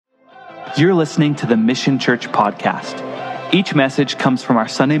You're listening to the Mission Church podcast. Each message comes from our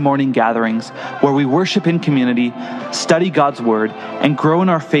Sunday morning gatherings where we worship in community, study God's Word, and grow in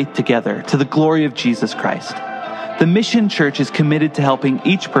our faith together to the glory of Jesus Christ. The Mission Church is committed to helping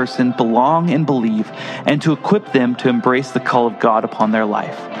each person belong and believe and to equip them to embrace the call of God upon their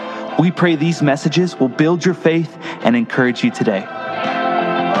life. We pray these messages will build your faith and encourage you today.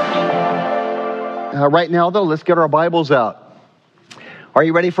 Right now, though, let's get our Bibles out. Are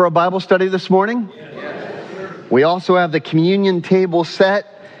you ready for a Bible study this morning? Yes. We also have the communion table set,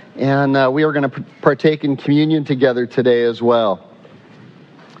 and we are going to partake in communion together today as well.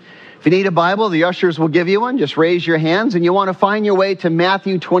 If you need a Bible, the ushers will give you one. Just raise your hands, and you want to find your way to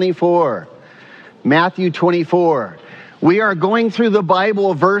Matthew 24. Matthew 24. We are going through the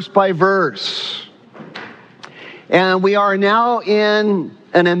Bible verse by verse. And we are now in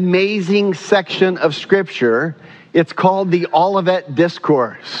an amazing section of Scripture. It's called the Olivet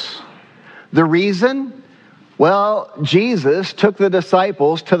Discourse. The reason? Well, Jesus took the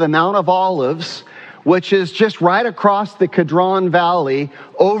disciples to the Mount of Olives, which is just right across the Kidron Valley,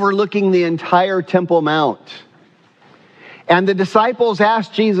 overlooking the entire Temple Mount. And the disciples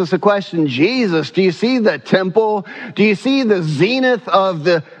asked Jesus a question. Jesus, do you see the temple? Do you see the zenith of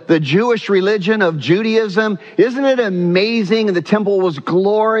the Jewish religion of Judaism? Isn't it amazing? The temple was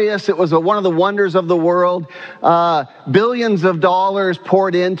glorious. It was one of the wonders of the world. Billions of dollars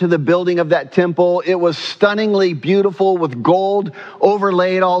poured into the building of that temple. It was stunningly beautiful with gold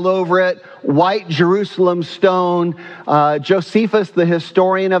overlaid all over it. White Jerusalem stone. Josephus, the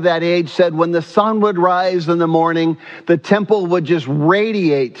historian of that age, said when the sun would rise in the morning, the temple would just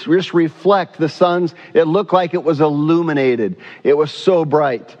radiate, just reflect the sun's. It looked like it was illuminated. It was so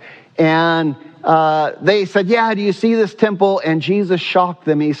bright. And they said, yeah, do you see this temple? And Jesus shocked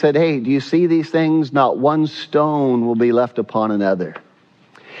them. He said, hey, do you see these things? Not one stone will be left upon another.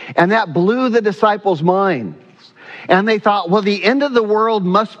 And that blew the disciples' minds. And they thought, well, the end of the world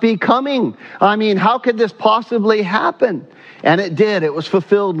must be coming. I mean, how could this possibly happen? And it did. It was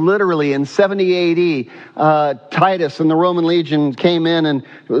fulfilled literally in 70 AD. Titus and the Roman legion came in and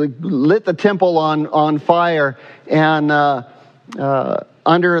lit the temple on fire. And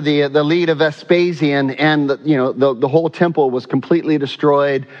under the lead of Vespasian, and the whole temple was completely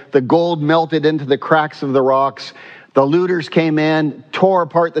destroyed. The gold melted into the cracks of the rocks. The looters came in, tore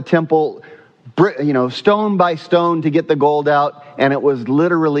apart the temple, stone by stone to get the gold out, and it was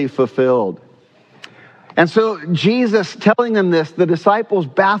literally fulfilled. And so Jesus telling them this, the disciples,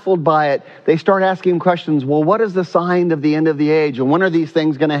 baffled by it, they start asking questions. Well, what is the sign of the end of the age? And when are these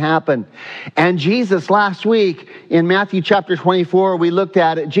things going to happen? And Jesus, last week in Matthew chapter 24, we looked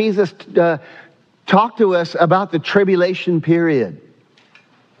at it. Jesus talked to us about the tribulation period.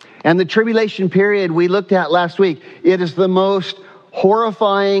 And the tribulation period we looked at last week, it is the most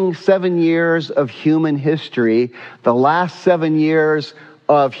horrifying 7 years of human history, the last 7 years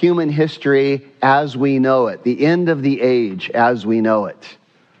of human history as we know it, the end of the age as we know it.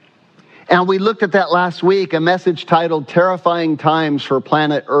 And we looked at that last week, a message titled Terrifying Times for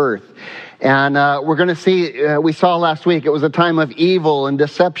Planet Earth. And we're going to see, we saw last week, it was a time of evil and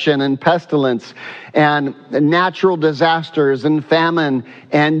deception and pestilence and natural disasters and famine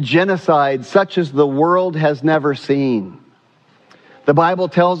and genocide such as the world has never seen. The Bible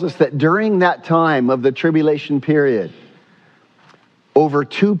tells us that during that time of the tribulation period, over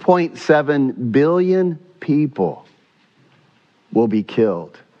 2.7 billion people will be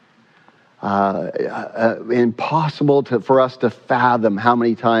killed. Impossible for us to fathom how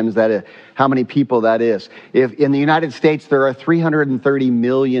many times that is, how many people that is. If in the United States there are 330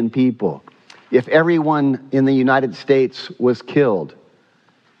 million people, if everyone in the United States was killed,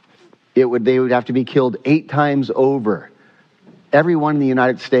 they would have to be killed 8 times over. Everyone in the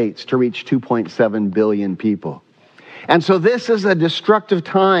United States to reach 2.7 billion people. And so this is a destructive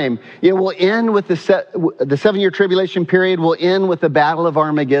time. It will end with the 7-year tribulation period will end with the Battle of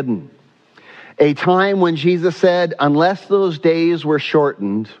Armageddon. A time when Jesus said, unless those days were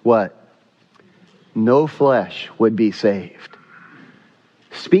shortened, what? No flesh would be saved.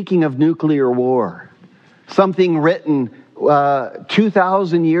 Speaking of nuclear war, something written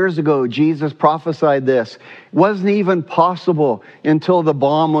 2,000 years ago, Jesus prophesied this. Wasn't even possible until the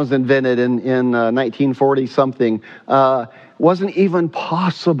bomb was invented in 1940-something. Wasn't even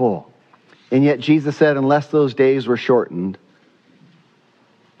possible. And yet Jesus said, unless those days were shortened,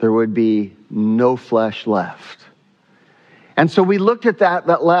 there would be no flesh left. And so we looked at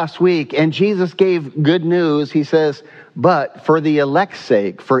that last week, and Jesus gave good news. He says, but for the elect's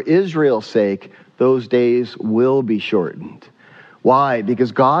sake, for Israel's sake, those days will be shortened. Why?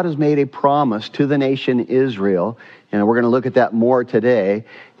 Because God has made a promise to the nation Israel And we're going to look at that more today.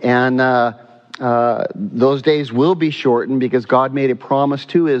 And those days will be shortened because God made a promise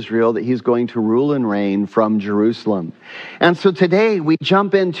to Israel that he's going to rule and reign from Jerusalem. And so today we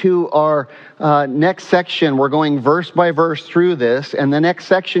jump into our next section. We're going verse by verse through this. And the next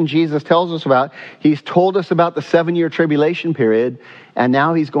section Jesus tells us about, he's told us about the 7-year tribulation period. And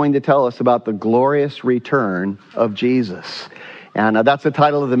now he's going to tell us about the glorious return of Jesus. And that's the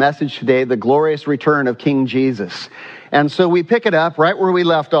title of the message today, The Glorious Return of King Jesus. And so we pick it up right where we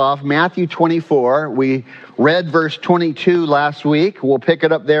left off, Matthew 24. We read verse 22 last week. We'll pick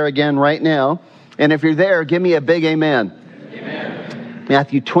it up there again right now. And if you're there, give me a big amen. Amen.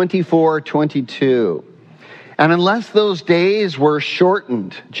 Matthew 24:22. And unless those days were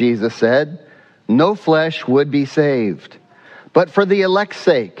shortened, Jesus said, no flesh would be saved. But for the elect's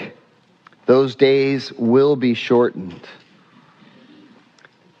sake, those days will be shortened.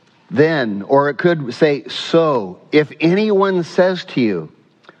 Then, or it could say, so, if anyone says to you,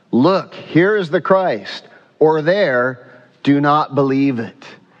 look, here is the Christ, or there, do not believe it.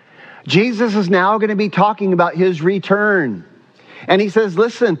 Jesus is now going to be talking about his return. And he says,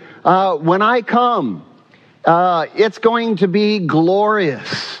 listen, when I come, it's going to be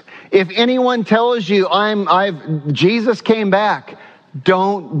glorious. If anyone tells you Jesus came back,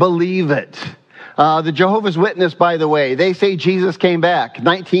 don't believe it. The Jehovah's Witness, by the way, they say Jesus came back.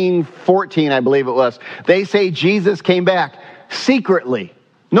 1914, I believe it was. They say Jesus came back secretly.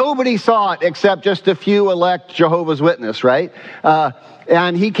 Nobody saw it except just a few elect Jehovah's Witness, right?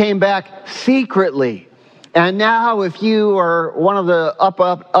 And he came back secretly. And now if you are one of the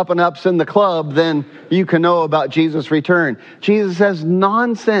up and ups in the club, then you can know about Jesus' return. Jesus says,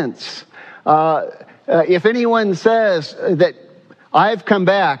 nonsense. If anyone says that I've come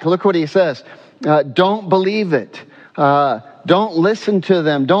back, look what he says. Don't believe it. Don't listen to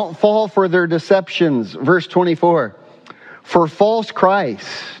them. Don't fall for their deceptions. Verse 24. For false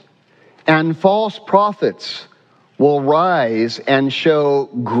Christs and false prophets will rise and show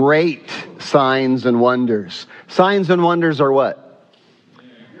great signs and wonders. Signs and wonders are what?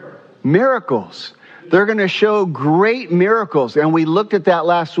 Miracles. They're going to show great miracles. And we looked at that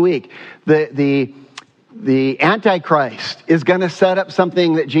last week. The Antichrist is going to set up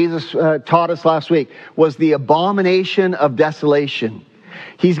something that Jesus taught us last week, was the abomination of desolation.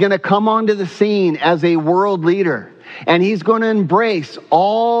 He's going to come onto the scene as a world leader, and he's going to embrace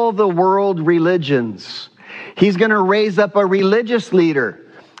all the world religions. He's going to raise up a religious leader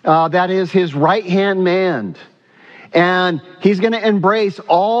that is his right-hand man. And he's going to embrace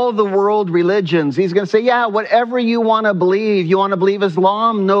all the world religions. He's going to say, yeah, whatever you want to believe. You want to believe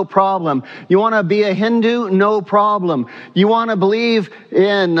Islam? No problem. You want to be a Hindu? No problem. You want to believe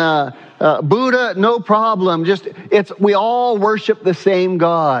in Buddha? No problem. We all worship the same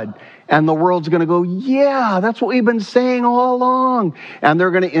God. And the world's going to go, yeah, that's what we've been saying all along. And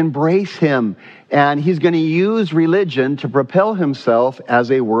they're going to embrace him. And he's going to use religion to propel himself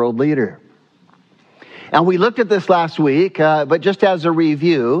as a world leader. And we looked at this last week, but just as a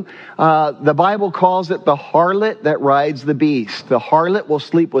review, the Bible calls it the harlot that rides the beast. The harlot will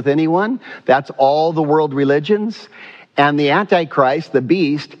sleep with anyone. That's all the world religions. And the Antichrist, the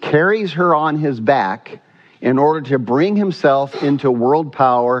beast, carries her on his back in order to bring himself into world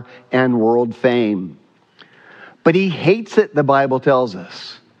power and world fame. But he hates it, the Bible tells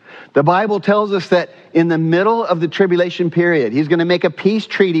us. The Bible tells us that in the middle of the tribulation period, he's going to make a peace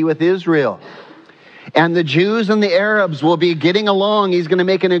treaty with Israel. And the Jews and the Arabs will be getting along. He's going to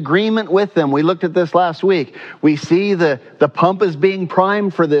make an agreement with them. We looked at this last week. We see the pump is being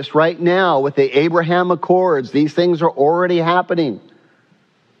primed for this right now with the Abraham Accords. These things are already happening.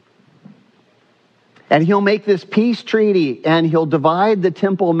 And he'll make this peace treaty, and he'll divide the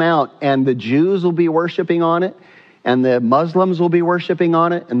Temple Mount, and the Jews will be worshiping on it, and the Muslims will be worshiping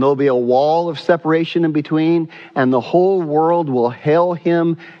on it, and there'll be a wall of separation in between, and the whole world will hail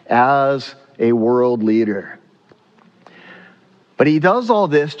him as a world leader. But he does all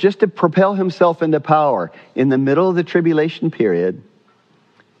this just to propel himself into power. In the middle of the tribulation period,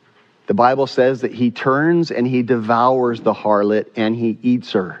 the Bible says that he turns and he devours the harlot and he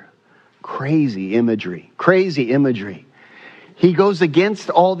eats her. Crazy imagery. Crazy imagery. He goes against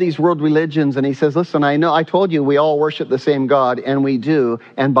all these world religions and he says, listen, I told you we all worship the same God, and we do.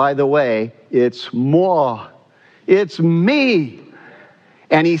 And by the way, it's moi. It's me.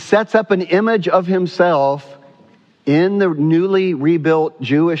 And he sets up an image of himself in the newly rebuilt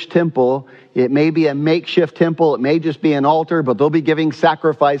Jewish temple. It may be a makeshift temple. It may just be an altar, but they'll be giving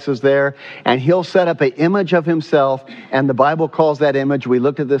sacrifices there. And he'll set up an image of himself. And the Bible calls that image, we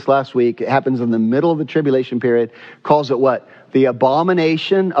looked at this last week, it happens in the middle of the tribulation period, calls it what? The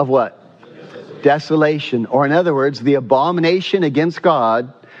abomination of what? Desolation, or in other words, the abomination against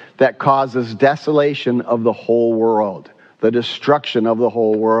God that causes desolation of the whole world, the destruction of the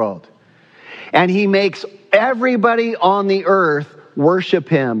whole world. And he makes everybody on the earth worship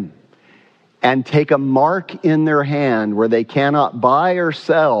him and take a mark in their hand where they cannot buy or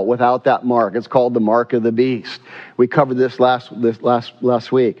sell without that mark. It's called the mark of the beast. We covered this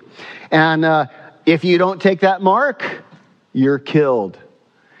last week. And if you don't take that mark, you're killed.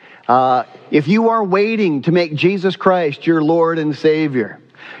 If you are waiting to make Jesus Christ your Lord and Savior,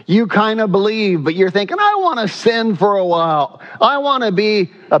 you kind of believe, but you're thinking, I want to sin for a while. I want to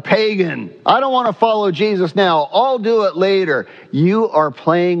be a pagan. I don't want to follow Jesus now. I'll do it later. You are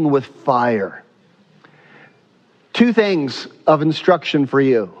playing with fire. Two things of instruction for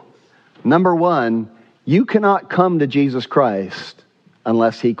you. Number one, you cannot come to Jesus Christ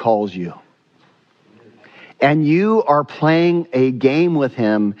unless he calls you. And you are playing a game with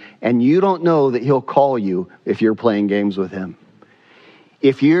him, and you don't know that he'll call you if you're playing games with him.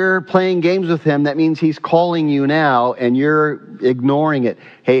 If you're playing games with him, that means he's calling you now and you're ignoring it.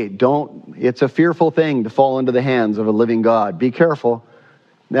 Hey, it's a fearful thing to fall into the hands of a living God. Be careful.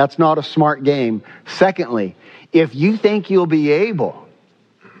 That's not a smart game. Secondly, if you think you'll be able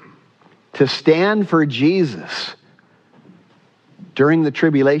to stand for Jesus during the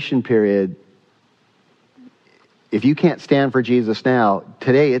tribulation period, if you can't stand for Jesus now,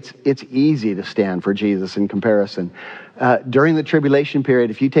 today it's easy to stand for Jesus in comparison. During the tribulation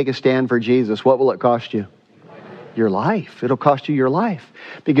period, if you take a stand for Jesus, what will it cost you? Your life. It'll cost you your life.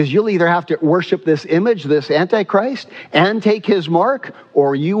 Because you'll either have to worship this image, this Antichrist, and take his mark,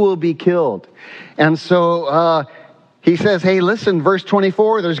 or you will be killed. And so he says, hey, listen, verse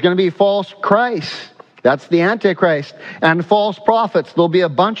 24, there's going to be false Christs. That's the Antichrist. And false prophets. There'll be a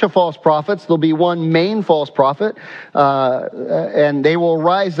bunch of false prophets. There'll be one main false prophet. And they will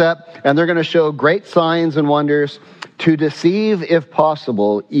rise up, and they're going to show great signs and wonders to deceive, if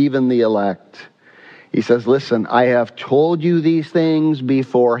possible, even the elect. He says, listen, I have told you these things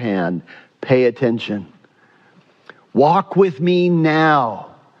beforehand. Pay attention. Walk with me now.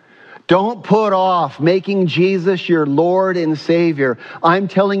 Don't put off making Jesus your Lord and Savior. I'm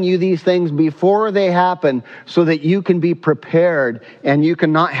telling you these things before they happen so that you can be prepared and you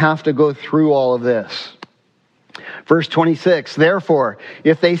can not have to go through all of this. Verse 26, therefore,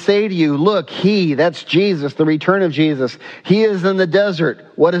 if they say to you, look, that's Jesus, the return of Jesus, he is in the desert.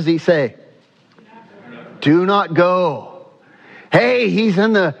 What does he say? Do not go. Hey, he's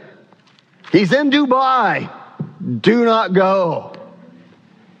in Dubai. Do not go.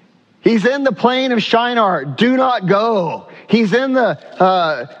 He's in the plain of Shinar. Do not go. He's in the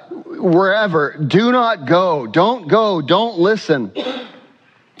wherever. Do not go. Don't go. Don't listen.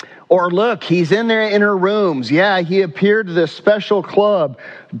 Or look, he's in their inner rooms. Yeah, he appeared to this special club.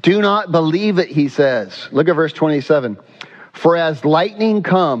 Do not believe it, he says. Look at verse 27. For as lightning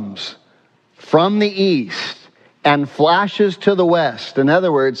comes from the east and flashes to the west, in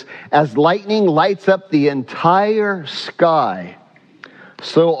other words, as lightning lights up the entire sky,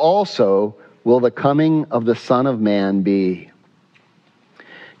 so also will the coming of the Son of Man be.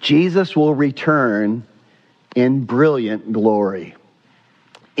 Jesus will return in brilliant glory,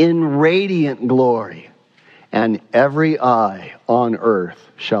 in radiant glory, and every eye on earth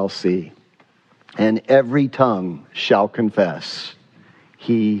shall see, and every tongue shall confess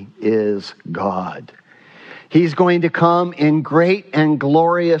he is God. He's going to come in great and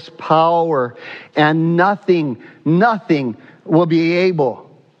glorious power, and nothing will be able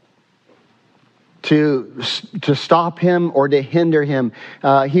to stop him or to hinder him.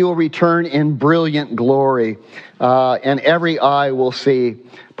 He will return in brilliant glory, and every eye will see.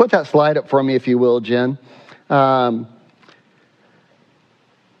 Put that slide up for me, if you will, Jen. And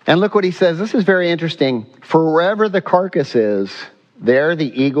look what he says. This is very interesting. For wherever the carcass is, there the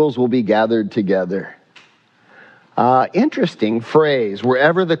eagles will be gathered together. Interesting phrase.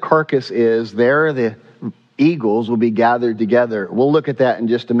 Wherever the carcass is, there the eagles will be gathered together. We'll look at that in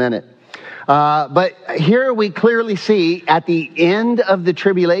just a minute. But here we clearly see at the end of the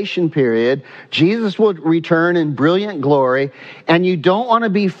tribulation period, Jesus will return in brilliant glory, and you don't want to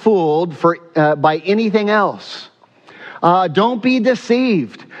be fooled by anything else. Don't be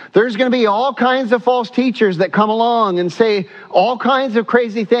deceived. There's going to be all kinds of false teachers that come along and say all kinds of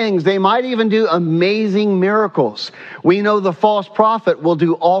crazy things. They might even do amazing miracles. We know the false prophet will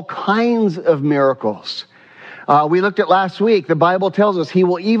do all kinds of miracles. We looked at last week, the Bible tells us he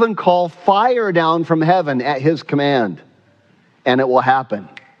will even call fire down from heaven at his command, and it will happen.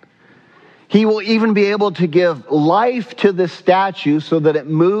 He will even be able to give life to the statue so that it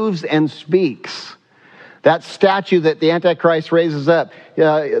moves and speaks. That statue that the Antichrist raises up,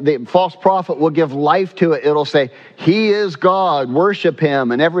 the false prophet will give life to it. It'll say, he is God, worship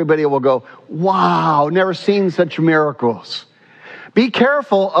him. And everybody will go, wow, never seen such miracles. Be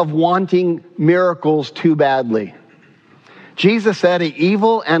careful of wanting miracles too badly. Jesus said, an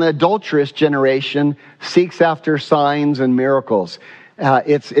evil and adulterous generation seeks after signs and miracles.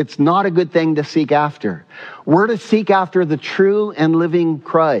 It's not a good thing to seek after. We're to seek after the true and living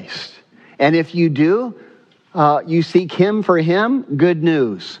Christ. And if you do, you seek him for him, good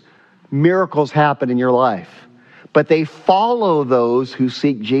news. Miracles happen in your life. But they follow those who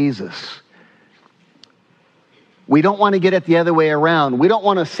seek Jesus. We don't want to get it the other way around. We don't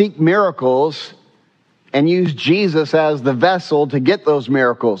want to seek miracles and use Jesus as the vessel to get those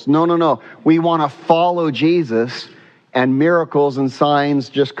miracles. No. We want to follow Jesus, and miracles and signs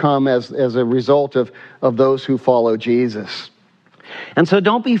just come as a result of those who follow Jesus. And so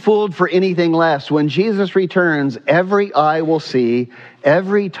don't be fooled for anything less. When Jesus returns, every eye will see,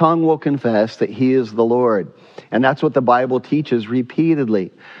 every tongue will confess that he is the Lord. And that's what the Bible teaches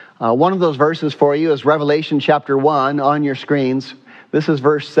repeatedly. One of those verses for you is Revelation chapter 1 on your screens. This is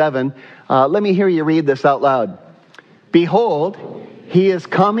verse 7. Let me hear you read this out loud. Behold, he is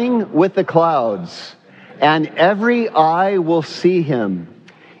coming with the clouds, and every eye will see him,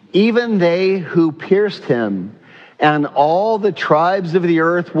 even they who pierced him, and all the tribes of the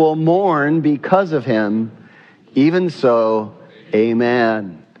earth will mourn because of him. Even so,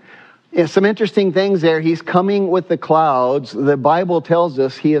 amen. Yeah, some interesting things there. He's coming with the clouds. The Bible tells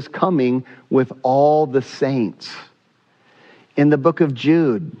us he is coming with all the saints. In the book of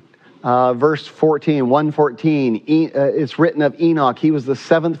Jude, verse 14, 114, it's written of Enoch. He was the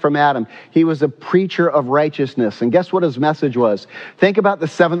seventh from Adam. He was a preacher of righteousness. And guess what his message was? Think about the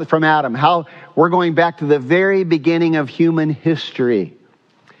seventh from Adam. How we're going back to the very beginning of human history.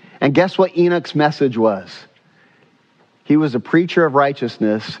 And guess what Enoch's message was? He was a preacher of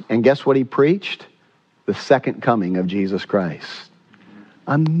righteousness. And guess what he preached? The second coming of Jesus Christ.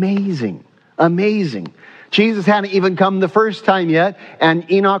 Amazing. Amazing. Jesus hadn't even come the first time yet, and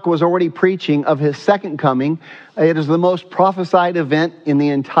Enoch was already preaching of his second coming. It is the most prophesied event in the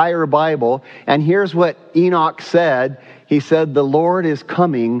entire Bible. And here's what Enoch said. He said, the Lord is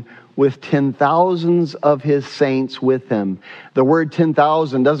coming with 10,000s of his saints with him. The word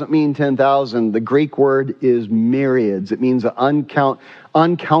 10,000 doesn't mean 10,000. The Greek word is myriads. It means an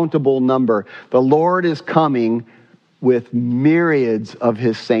uncountable number. The Lord is coming with myriads of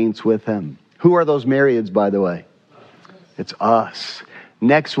his saints with him. Who are those myriads, by the way? It's us.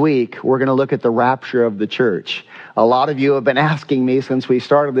 Next week, we're going to look at the rapture of the church. A lot of you have been asking me since we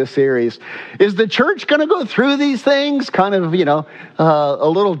started this series, is the church going to go through these things? Kind of, a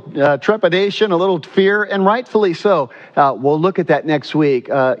little trepidation, a little fear, and rightfully so. We'll look at that next week,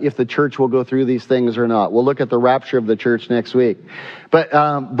 if the church will go through these things or not. We'll look at the rapture of the church next week. But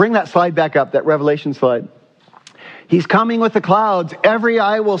bring that slide back up, that Revelation slide. He's coming with the clouds. Every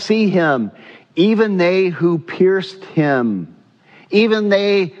eye will see him, even they who pierced him, even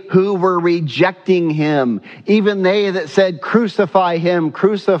they who were rejecting him, even they that said, crucify him,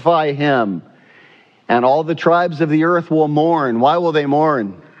 crucify him. And all the tribes of the earth will mourn. Why will they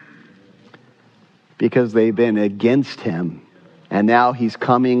mourn? Because they've been against him. And now he's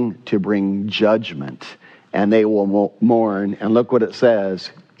coming to bring judgment. And they will mourn. And look what it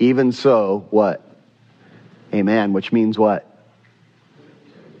says. Even so, what? Amen, which means what?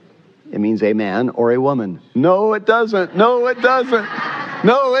 It means a man or a woman. No, it doesn't. No, it doesn't.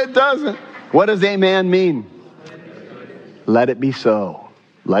 No, it doesn't. What does amen mean? Let it be so.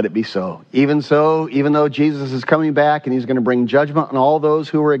 Let it be so. Even though Jesus is coming back and he's going to bring judgment on all those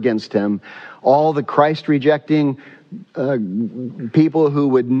who are against him, all the Christ-rejecting people who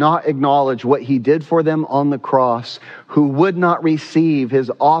would not acknowledge what he did for them on the cross, who would not receive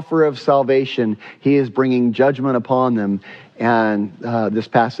his offer of salvation, he is bringing judgment upon them. And this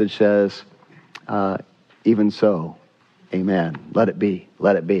passage says, even so, amen. Let it be.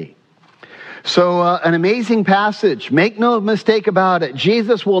 Let it be. So an amazing passage. Make no mistake about it.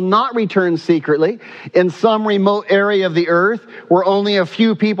 Jesus will not return secretly in some remote area of the earth where only a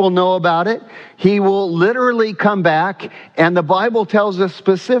few people know about it. He will literally come back, and the Bible tells us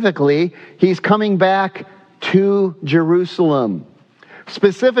specifically he's coming back to Jerusalem,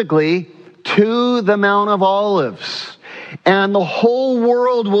 specifically to the Mount of Olives. And the whole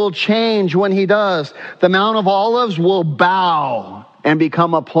world will change when he does. The Mount of Olives will bow and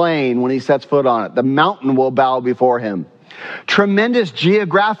become a plain when he sets foot on it. The mountain will bow before him. Tremendous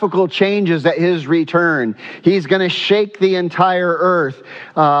geographical changes at his return. He's going to shake the entire earth,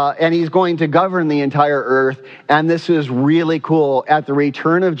 and he's going to govern the entire earth. And this is really cool. At the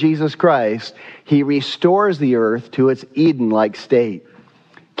return of Jesus Christ, he restores the earth to its Eden-like state.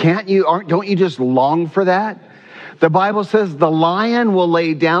 Don't you just long for that? The Bible says the lion will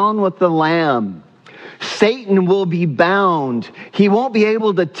lay down with the lamb. Satan will be bound. He won't be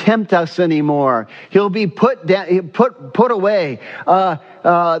able to tempt us anymore. He'll be put away. The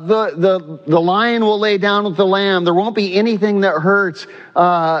lion will lay down with the lamb. There won't be anything that hurts.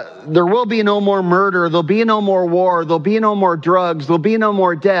 There will be no more murder. There'll be no more war. There'll be no more drugs. There'll be no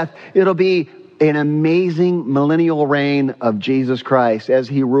more death. It'll be an amazing millennial reign of Jesus Christ as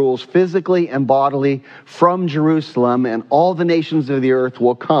he rules physically and bodily from Jerusalem, and all the nations of the earth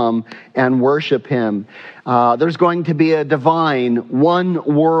will come and worship him. There's going to be a divine one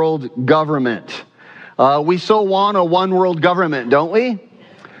world government. We so want a one world government, don't we?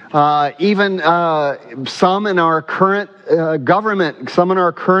 Even some in our current government, some in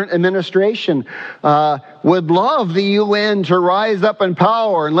our current administration would love the UN to rise up in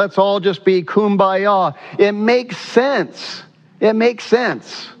power and let's all just be kumbaya. It makes sense. It makes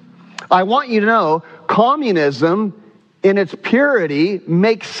sense. I want you to know, communism in its purity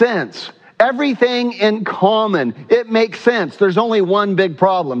makes sense. Everything in common, it makes sense. There's only one big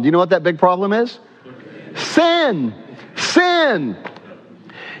problem. Do you know what that big problem is? Sin. Sin.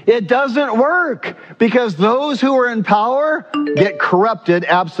 It doesn't work because those who are in power get corrupted,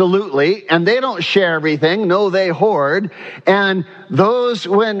 absolutely, and they don't share everything. No, they hoard. And those,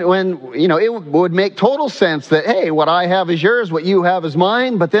 when it would make total sense that, hey, what I have is yours, what you have is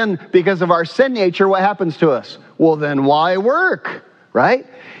mine. But then because of our sin nature, what happens to us? Well, then why work, right?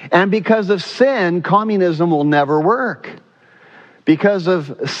 And because of sin, communism will never work. Because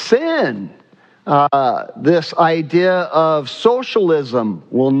of sin, this idea of socialism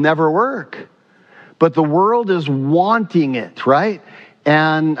will never work. But the world is wanting it, right?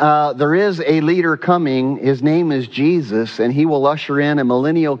 And there is a leader coming. His name is Jesus, and he will usher in a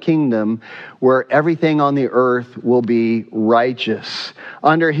millennial kingdom where everything on the earth will be righteous.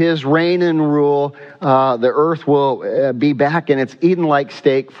 Under his reign and rule, the earth will be back in its Eden-like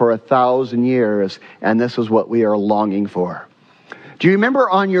state for 1,000 years, and this is what we are longing for. Do you remember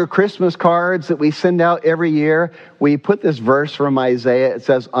on your Christmas cards that we send out every year, we put this verse from Isaiah? It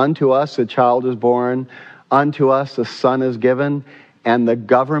says, "Unto us a child is born, unto us a son is given, and the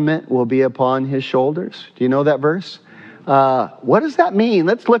government will be upon his shoulders." Do you know that verse? What does that mean?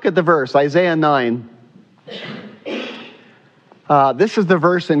 Let's look at the verse, Isaiah 9. This is the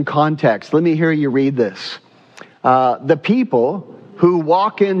verse in context. Let me hear you read this. The people who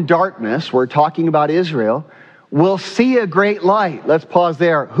walk in darkness, we're talking about Israel, will see a great light. Let's pause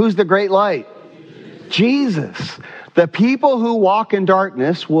there. Who's the great light? Jesus. The people who walk in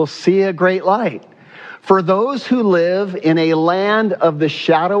darkness will see a great light. For those who live in a land of the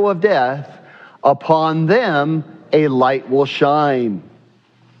shadow of death, upon them a light will shine.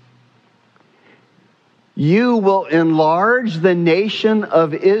 You will enlarge the nation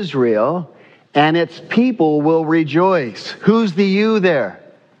of Israel, and its people will rejoice. Who's the you there?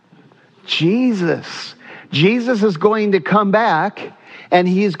 Jesus. Jesus is going to come back, and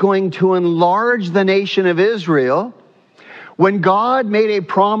he's going to enlarge the nation of Israel. When God made a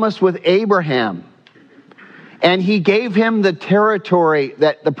promise with Abraham, and he gave him the territory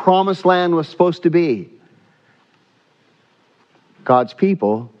that the promised land was supposed to be, God's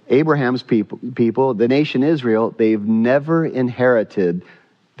people, Abraham's people, the nation Israel, they've never inherited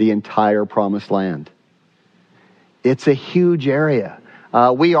the entire promised land. It's a huge area.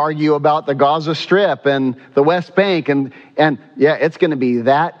 We argue about the Gaza Strip and the West Bank, and yeah, it's going to be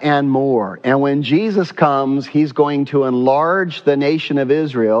that and more. And when Jesus comes, he's going to enlarge the nation of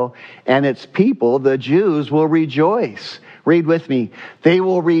Israel, and its people, the Jews, will rejoice. Read with me. They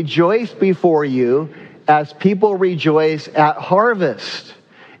will rejoice before you as people rejoice at harvest,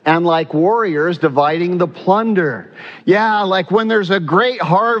 and like warriors dividing the plunder. Yeah, like when there's a great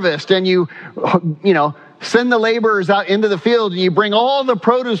harvest and you send the laborers out into the field and you bring all the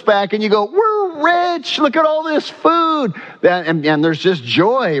produce back and you go, we're rich, look at all this food. And there's just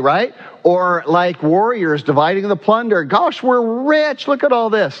joy, right? Or like warriors dividing the plunder. Gosh, we're rich, look at all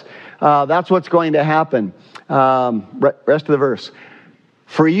this. That's what's going to happen. Rest of the verse.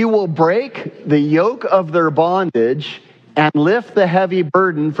 For you will break the yoke of their bondage and lift the heavy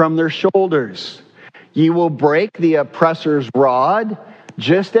burden from their shoulders. You will break the oppressor's rod,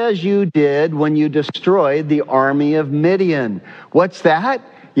 just as you did when you destroyed the army of Midian. What's that?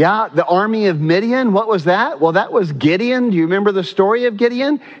 Yeah, the army of Midian, what was that? Well, that was Gideon. Do you remember the story of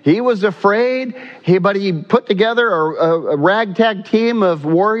Gideon? He was afraid, but he put together a ragtag team of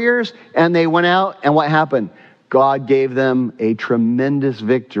warriors, and they went out, and what happened? God gave them a tremendous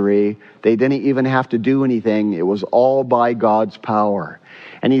victory. They didn't even have to do anything. It was all by God's power.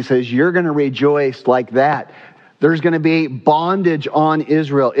 And he says, you're going to rejoice like that. There's going to be bondage on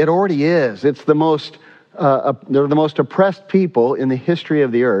Israel. It already is. It's the most they're the most oppressed people in the history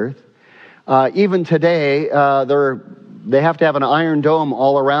of the earth. Even today, they have to have an iron dome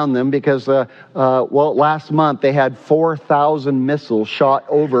all around them because, last month they had 4,000 missiles shot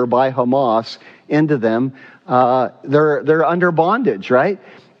over by Hamas into them. They're under bondage, right?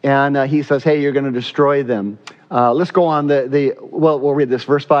 And he says, hey, you're going to destroy them. Let's go on. We'll read this,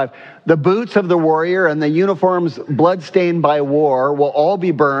 verse 5. The boots of the warrior and the uniforms bloodstained by war will all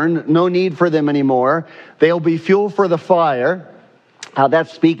be burned. No need for them anymore. They'll be fuel for the fire.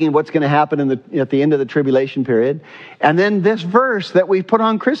 That's speaking of what's going to happen at the end of the tribulation period. And then this verse that we put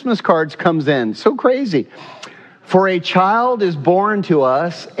on Christmas cards comes in. So crazy. For a child is born to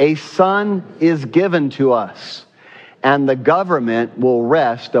us, a son is given to us, and the government will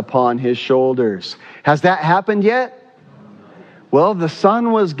rest upon his shoulders. Has that happened yet? Well, the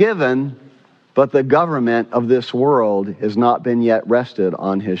son was given, but the government of this world has not been yet rested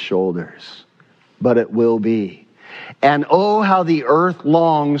on his shoulders. But it will be. And oh, how the earth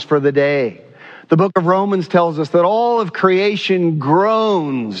longs for the day. The book of Romans tells us that all of creation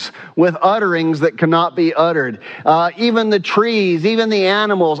groans with utterings that cannot be uttered. Even the trees, even the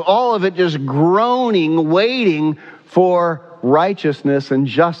animals, all of it just groaning, waiting for righteousness and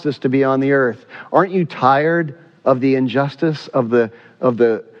justice to be on the earth. Aren't you tired of the injustice, of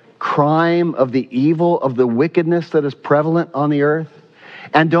the crime, of the evil, of the wickedness that is prevalent on the earth?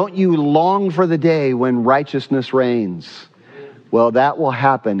 And don't you long for the day when righteousness reigns? Well, that will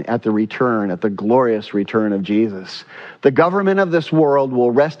happen at the glorious return of Jesus. The government of this world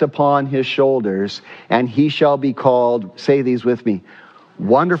will rest upon his shoulders, and he shall be called, say these with me,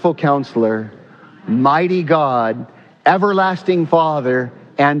 Wonderful Counselor, Mighty God, Everlasting Father,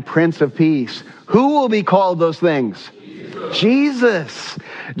 and Prince of Peace. Who will be called those things? Jesus,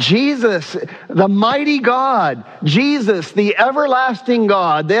 the mighty God, Jesus, the everlasting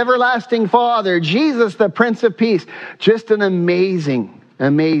God, the everlasting Father, Jesus, the Prince of Peace. Just an amazing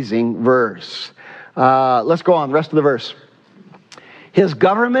verse. Let's go on, the rest of the verse. His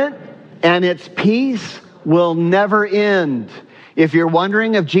government and its peace will never end. If you're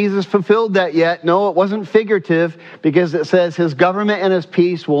wondering if Jesus fulfilled that yet, no, it wasn't figurative, because it says his government and his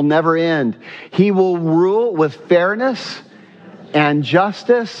peace will never end. He will rule with fairness and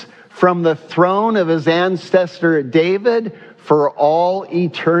justice from the throne of his ancestor David for all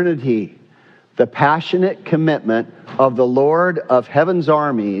eternity. The passionate commitment of the Lord of heaven's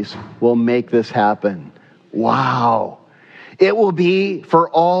armies will make this happen. Wow. It will be for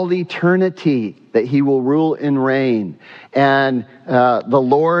all eternity that he will rule and reign. And the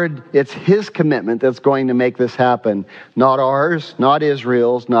Lord, it's his commitment that's going to make this happen. Not ours, not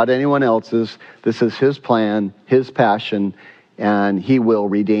Israel's, not anyone else's. This is his plan, his passion, and he will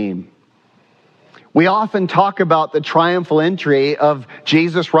redeem. We often talk about the triumphal entry of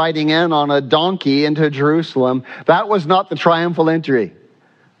Jesus riding in on a donkey into Jerusalem. That was not the triumphal entry.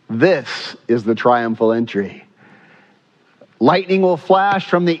 This is the triumphal entry. Lightning will flash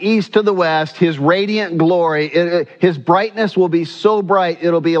from the east to the west. His radiant glory, his brightness will be so bright,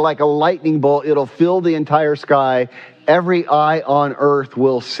 it'll be like a lightning bolt. It'll fill the entire sky. Every eye on earth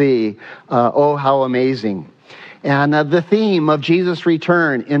will see. Oh, how amazing. And the theme of Jesus'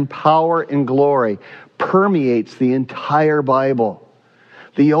 return in power and glory permeates the entire Bible.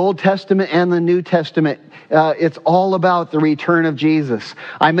 The Old Testament and the New Testament, it's all about the return of Jesus.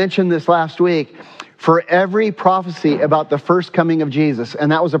 I mentioned this last week. For every prophecy about the first coming of Jesus,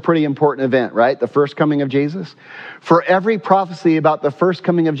 and that was a pretty important event, right? The first coming of Jesus. For every prophecy about the first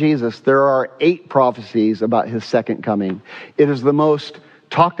coming of Jesus, there are 8 prophecies about his second coming. It is the most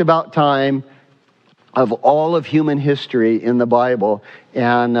talked about time of all of human history in the Bible,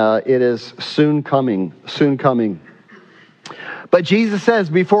 and it is soon coming. But Jesus says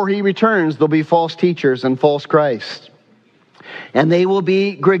before he returns, there'll be false teachers and false Christs. And they will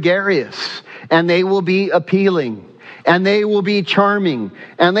be gregarious, and they will be appealing, and they will be charming,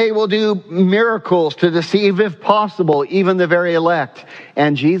 and they will do miracles to deceive, if possible, even the very elect.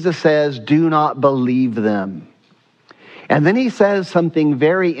 And Jesus says, do not believe them. And then he says something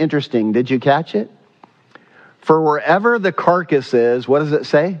very interesting. Did you catch it? For wherever the carcass is, what does it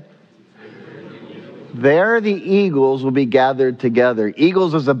say? There the eagles will be gathered together.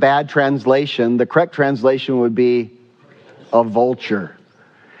 Eagles is a bad translation. The correct translation would be a vulture.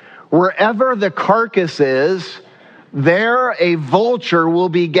 Wherever the carcass is, there a vulture will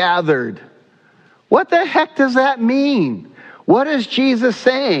be gathered. What the heck does that mean? What is Jesus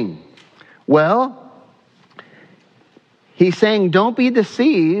saying? Well, he's saying don't be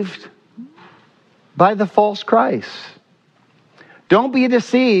deceived by the false Christ. Don't be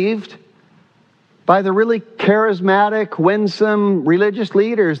deceived by the really charismatic, winsome religious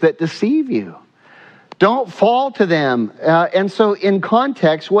leaders that deceive you. Don't fall to them. And so in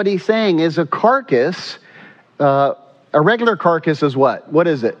context, what he's saying is a carcass, a regular carcass is what? What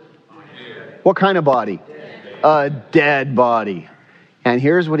is it? What kind of body? A dead body. And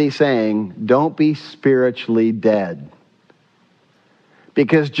here's what he's saying, don't be spiritually dead.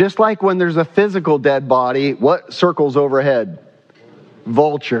 Because just like when there's a physical dead body, what circles overhead?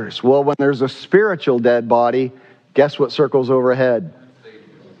 Vultures. Well, when there's a spiritual dead body, guess what circles overhead?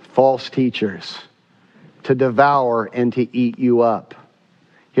 False teachers. To devour and to eat you up.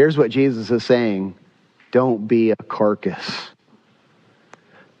 Here's what Jesus is saying. Don't be a carcass.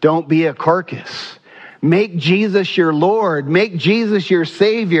 Don't be a carcass. Make Jesus your Lord. Make Jesus your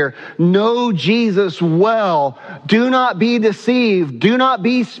Savior. Know Jesus well. Do not be deceived. Do not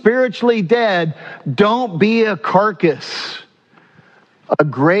be spiritually dead. Don't be a carcass. A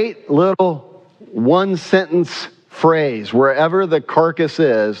great little one-sentence phrase. Wherever the carcass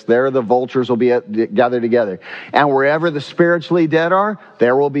is, there the vultures will be gathered together. And wherever the spiritually dead are,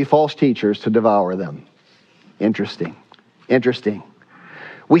 there will be false teachers to devour them. Interesting. Interesting.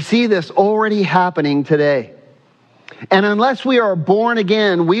 We see this already happening today. And unless we are born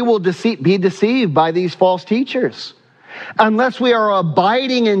again, we will be deceived by these false teachers. Unless we are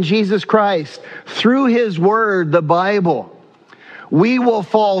abiding in Jesus Christ through His Word, the Bible, we will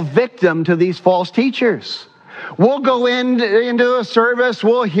fall victim to these false teachers. We'll go into a service,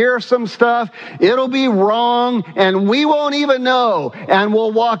 we'll hear some stuff, it'll be wrong, and we won't even know, and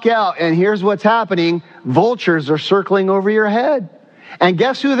we'll walk out, and here's what's happening. Vultures are circling over your head. And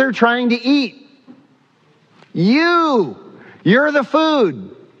guess who they're trying to eat? You. You're the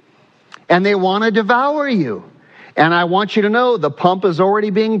food. And they want to devour you. And I want you to know the pump is already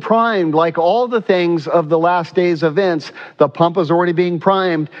being primed. Like all the things of the last days events, the pump is already being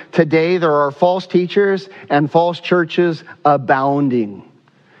primed. Today there are false teachers and false churches abounding.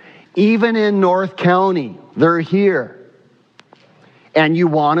 Even in North County, they're here. And you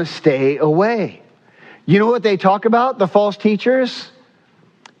want to stay away. You know what they talk about, the false teachers?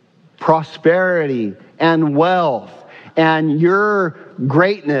 Prosperity and wealth and your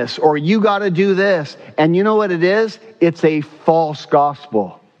greatness, or you got to do this. And you know what it is? It's a false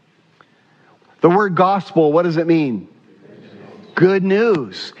gospel. The word gospel, what does it mean? Good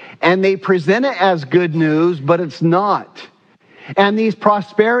news. And they present it as good news, but it's not. And these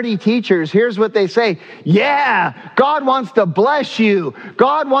prosperity teachers, here's what they say. Yeah, God wants to bless you.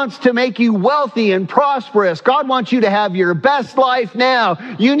 God wants to make you wealthy and prosperous. God wants you to have your best life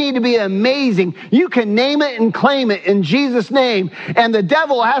now. You need to be amazing. You can name it and claim it in Jesus' name. And the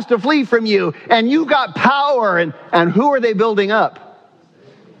devil has to flee from you. And you got power. And who are they building up?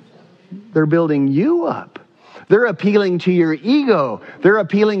 They're building you up. They're appealing to your ego. They're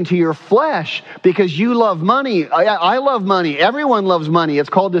appealing to your flesh because you love money. I love money. Everyone loves money. It's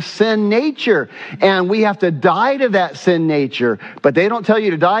called the sin nature. And we have to die to that sin nature. But they don't tell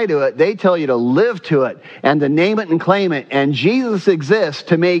you to die to it. They tell you to live to it and to name it and claim it. And Jesus exists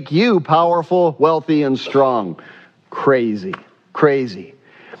to make you powerful, wealthy, and strong. Crazy. Crazy.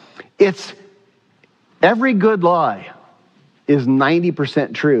 It's every good lie is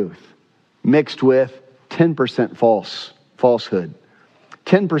 90% truth mixed with 10% falsehood,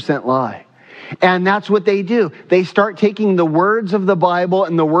 10% lie. And that's what they do. They start taking the words of the Bible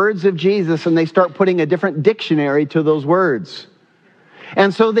and the words of Jesus and they start putting a different dictionary to those words.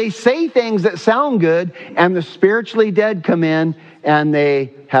 And so they say things that sound good and the spiritually dead come in and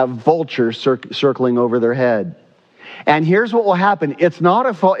they have vultures circling over their head. And here's what will happen. It's not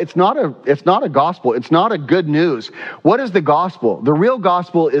a gospel. It's not a good news. What is the gospel? The real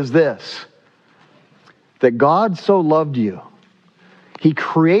gospel is this. That God so loved you, He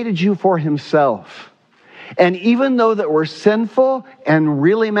created you for Himself. And even though that we're sinful and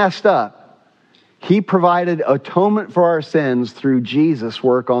really messed up, He provided atonement for our sins through Jesus'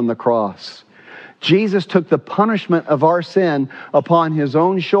 work on the cross. Jesus took the punishment of our sin upon His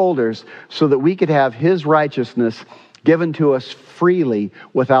own shoulders so that we could have His righteousness given to us freely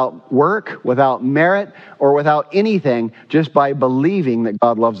without work, without merit, or without anything, just by believing that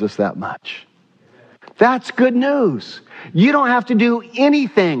God loves us that much. That's good news. You don't have to do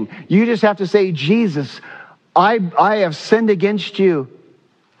anything. You just have to say, Jesus, I have sinned against you.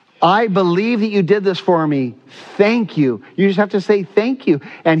 I believe that you did this for me. Thank you. You just have to say thank you.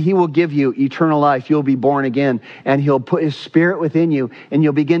 And he will give you eternal life. You'll be born again. And he'll put his spirit within you. And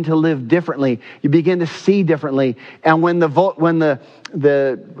you'll begin to live differently. You begin to see differently. And when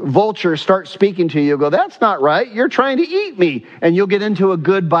the vultures start speaking to you, you'll go, that's not right. You're trying to eat me. And you'll get into a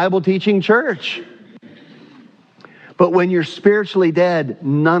good Bible teaching church. But when you're spiritually dead,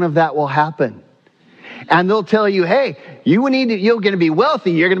 none of that will happen. And they'll tell you, hey, you're going to be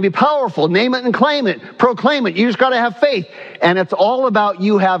wealthy. You're going to be powerful. Name it and claim it. Proclaim it. You just got to have faith. And it's all about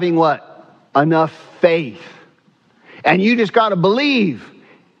you having what? Enough faith. And you just got to believe.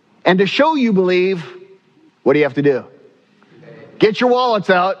 And to show you believe, what do you have to do? Get your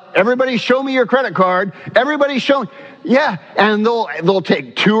wallets out. Everybody show me your credit card. Everybody show me. Yeah. And they'll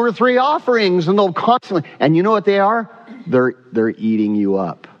take 2 or 3 offerings and they'll constantly. And you know what they are? They're eating you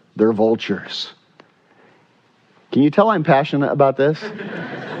up. They're vultures. Can you tell I'm passionate about this?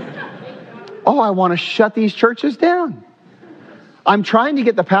 I want to shut these churches down. I'm trying to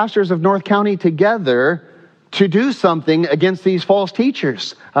get the pastors of North County together to do something against these false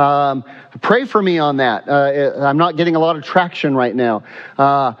teachers. Pray for me on that. I'm not getting a lot of traction right now.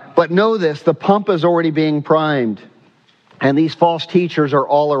 But know this, the pump is already being primed. And these false teachers are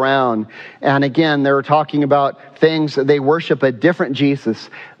all around. And again, they're talking about things that they worship a different Jesus.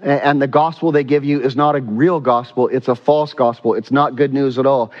 And the gospel they give you is not a real gospel. It's a false gospel. It's not good news at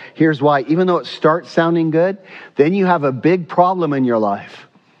all. Here's why. Even though it starts sounding good, then you have a big problem in your life.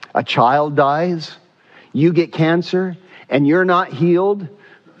 A child dies, you get cancer, and you're not healed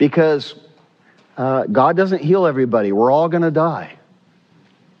because God doesn't heal everybody. We're all going to die.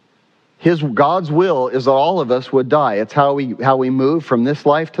 God's will is that all of us would die. It's how we move from this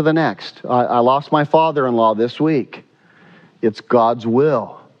life to the next. I lost my father-in-law this week. It's God's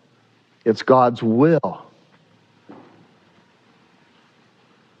will. It's God's will.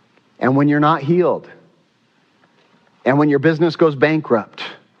 And when you're not healed, and when your business goes bankrupt,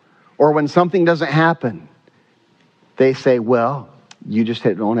 or when something doesn't happen, they say, well, you just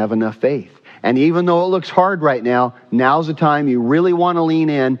don't have enough faith. And even though it looks hard right now, now's the time you really want to lean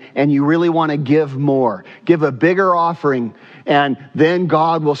in and you really want to give more. Give a bigger offering, and then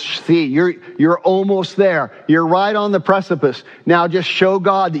God will see. You're almost there. You're right on the precipice. Now just show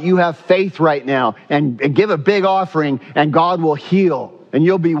God that you have faith right now and give a big offering, and God will heal. And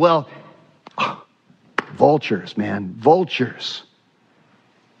you'll be, well, vultures, man, vultures.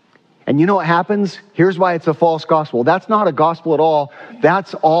 And you know what happens? Here's why it's a false gospel. That's not a gospel at all.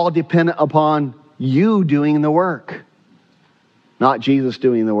 That's all dependent upon you doing the work, not Jesus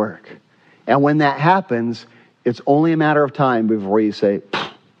doing the work. And when that happens, it's only a matter of time before you say,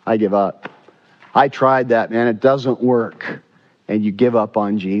 I give up. I tried that, man. It doesn't work. And you give up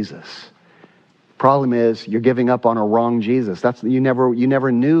on Jesus. Problem is, you're giving up on a wrong Jesus. You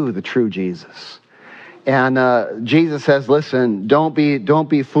never knew the true Jesus. And Jesus says, listen, don't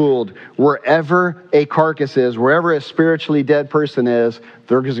be fooled. Wherever a carcass is, wherever a spiritually dead person is,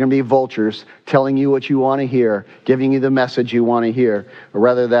 there's going to be vultures telling you what you want to hear, giving you the message you want to hear.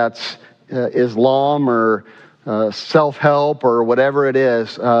 Whether that's Islam or self-help or whatever it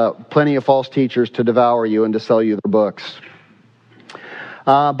is, plenty of false teachers to devour you and to sell you their books.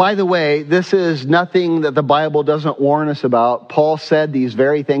 By the way, this is nothing that the Bible doesn't warn us about. Paul said these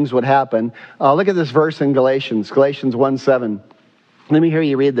very things would happen. Look at this verse in Galatians 1:7. Let me hear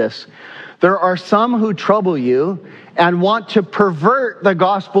you read this. There are some who trouble you and want to pervert the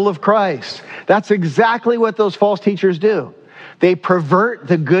gospel of Christ. That's exactly what those false teachers do. They pervert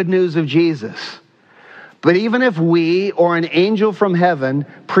the good news of Jesus. But even if we or an angel from heaven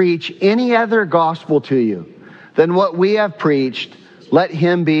preach any other gospel to you than what we have preached, let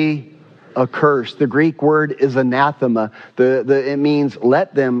him be accursed. The Greek word is anathema. It means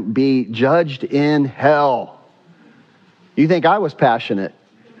let them be judged in hell. You think I was passionate?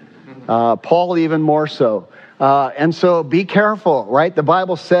 Paul even more so. And so be careful, right? The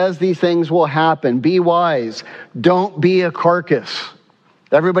Bible says these things will happen. Be wise. Don't be a carcass.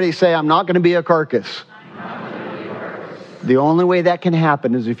 Everybody say, I'm not going to be a carcass. The only way that can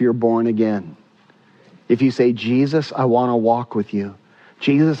happen is if you're born again. If you say, Jesus, I want to walk with you.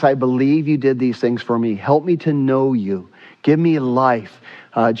 Jesus, I believe you did these things for me. Help me to know you. Give me life.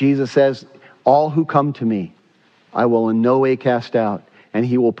 Jesus says, all who come to me, I will in no way cast out. And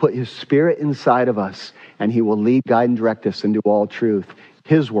he will put his spirit inside of us. And he will lead, guide, and direct us into all truth.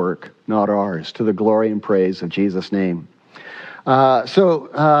 His work, not ours, to the glory and praise of Jesus' name.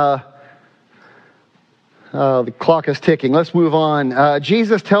 The clock is ticking. Let's move on.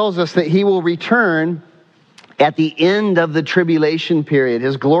 Jesus tells us that he will return at the end of the tribulation period.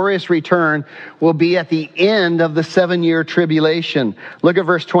 His glorious return will be at the end of the 7-year tribulation. Look at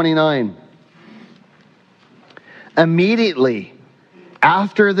verse 29. Immediately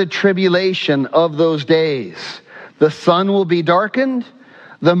after the tribulation of those days, the sun will be darkened,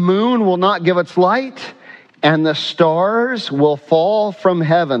 the moon will not give its light, and the stars will fall from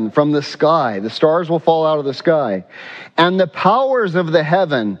heaven, from the sky. The stars will fall out of the sky. And the powers of the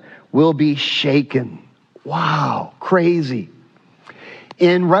heaven will be shaken. Wow, crazy.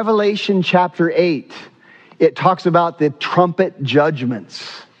 In Revelation chapter 8, it talks about the trumpet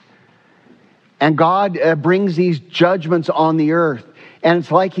judgments. And God brings these judgments on the earth. And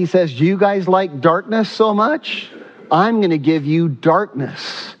it's like he says, do you guys like darkness so much? I'm going to give you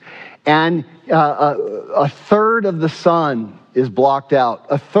darkness. And a third of the sun is blocked out.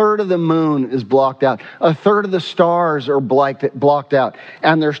 A third of the moon is blocked out. A third of the stars are blocked out.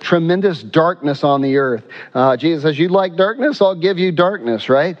 And there's tremendous darkness on the earth. Jesus says, you like darkness? I'll give you darkness,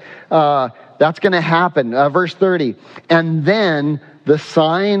 right? That's going to happen. Verse 30. And then the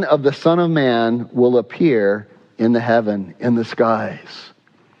sign of the Son of Man will appear in the heaven, in the skies.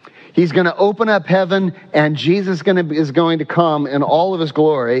 He's going to open up heaven, and Jesus is going to come in all of his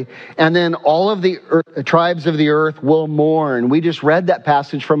glory, and then all of the tribes of the earth will mourn. We just read that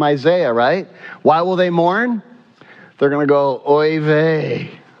passage from Isaiah, right? Why will they mourn? They're going to go, oy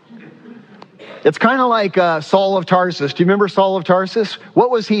vey. It's kind of like Saul of Tarsus. Do you remember Saul of Tarsus? What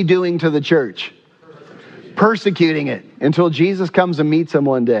was he doing to the church? Persecuting it until Jesus comes and meets him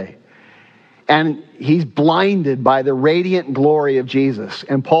one day. And he's blinded by the radiant glory of Jesus.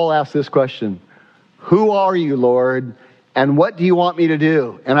 And Paul asks this question, who are you, Lord? And what do you want me to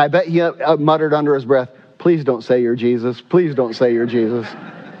do? And I bet he muttered under his breath, please don't say you're Jesus. Please don't say you're Jesus.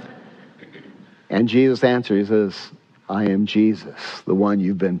 And Jesus answers, he says, I am Jesus, the one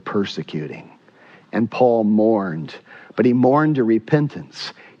you've been persecuting. And Paul mourned, but he mourned to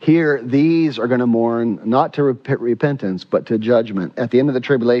repentance. Here, these are going to mourn not to repentance, but to judgment. At the end of the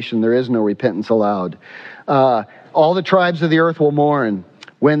tribulation, there is no repentance allowed. All the tribes of the earth will mourn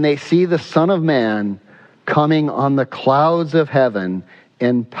when they see the Son of Man coming on the clouds of heaven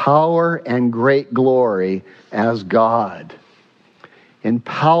in power and great glory as God. In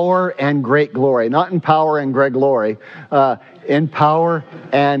power and great glory. Not in power and great glory. In power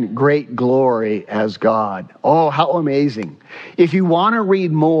and great glory as God. Oh, how amazing. If you want to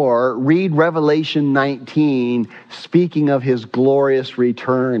read more, read Revelation 19, speaking of his glorious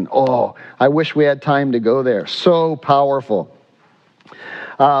return. Oh, I wish we had time to go there. So powerful.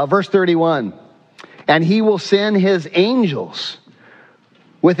 Verse 31. And he will send his angels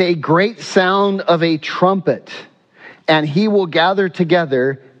with a great sound of a trumpet, and he will gather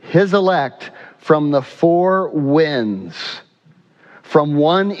together his elect from the four winds, from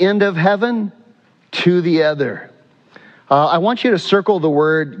one end of heaven to the other. I want you to circle the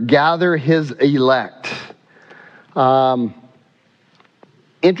word gather his elect.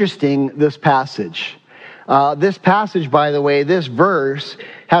 Interesting, this passage. This passage, by the way, this verse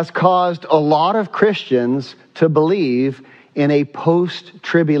has caused a lot of Christians to believe in a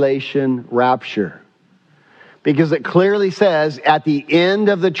post-tribulation rapture. Because it clearly says at the end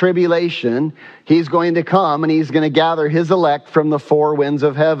of the tribulation, he's going to come and he's going to gather his elect from the four winds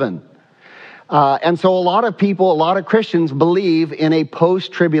of heaven. And so a lot of people, a lot of Christians believe in a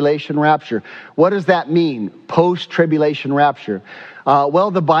post-tribulation rapture. What does that mean, post-tribulation rapture? Well,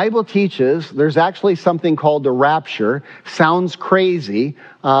 the Bible teaches there's actually something called the rapture. Sounds crazy,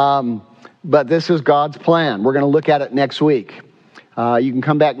 but this is God's plan. We're going to look at it next week. You can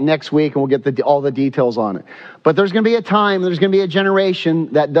come back next week and we'll get all the details on it. But there's going to be a time, there's going to be a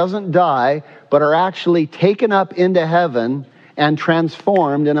generation that doesn't die, but are actually taken up into heaven and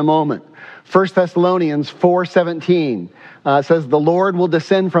transformed in a moment. 1 Thessalonians 4:17 says, the Lord will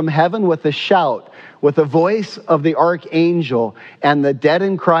descend from heaven with a shout, with the voice of the archangel, and the dead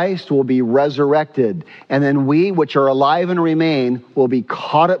in Christ will be resurrected. And then we, which are alive and remain, will be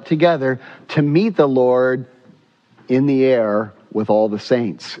caught up together to meet the Lord in the air with all the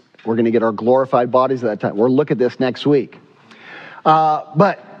saints. We're going to get our glorified bodies at that time. We'll look at this next week.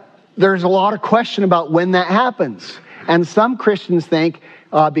 But there's a lot of question about when that happens. And some Christians think,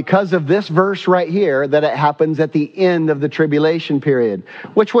 because of this verse right here, that it happens at the end of the tribulation period,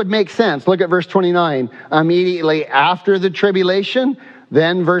 which would make sense. Look at verse 29. Immediately after the tribulation,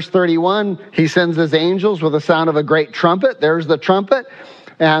 then verse 31, he sends his angels with the sound of a great trumpet. There's the trumpet.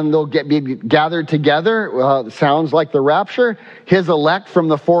 and they'll be gathered together. Sounds like the rapture. His elect from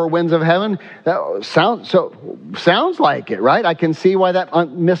the four winds of heaven. Sounds like it, right? I can see why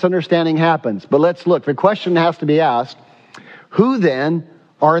that misunderstanding happens. But let's look. The question has to be asked, who then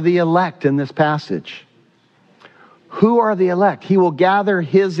are the elect in this passage? Who are the elect? He will gather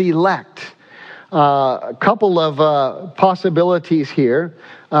his elect. A couple of possibilities here.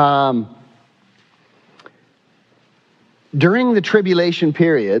 During the tribulation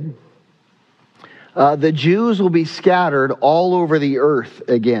period, the Jews will be scattered all over the earth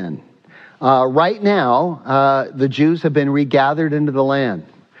again. Right now, the Jews have been regathered into the land.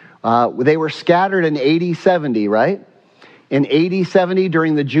 They were scattered in AD 70, right? In AD 70,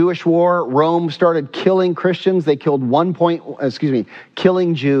 during the Jewish war, Rome started killing Christians. They killed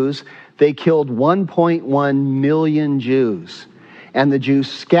killing Jews. They killed 1.1 million Jews. And the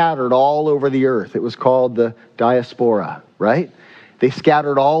Jews scattered all over the earth. It was called the diaspora, right? They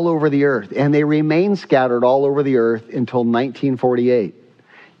scattered all over the earth. And they remained scattered all over the earth until 1948.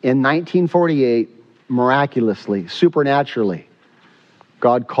 In 1948, miraculously, supernaturally,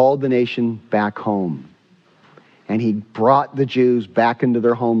 God called the nation back home. And he brought the Jews back into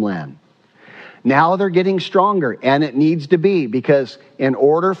their homeland. Now they're getting stronger, and it needs to be, because in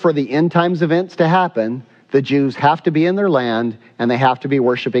order for the end times events to happen, the Jews have to be in their land, and they have to be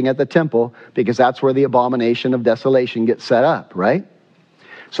worshiping at the temple, because that's where the abomination of desolation gets set up, right?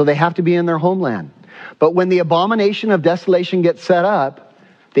 So they have to be in their homeland. But when the abomination of desolation gets set up,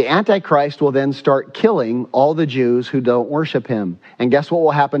 the Antichrist will then start killing all the Jews who don't worship him. And guess what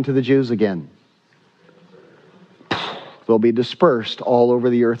will happen to the Jews again? They'll be dispersed all over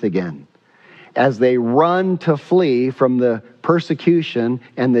the earth again, as they run to flee from the persecution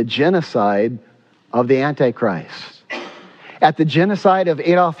and the genocide of the Antichrist. At the genocide of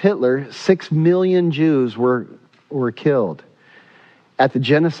Adolf Hitler, 6 million Jews were killed. At the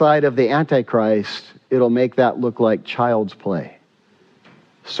genocide of the Antichrist, it'll make that look like child's play.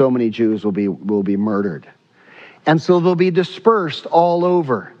 So many Jews will be murdered. And so they'll be dispersed all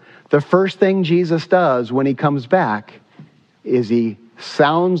over. The first thing Jesus does when he comes back is he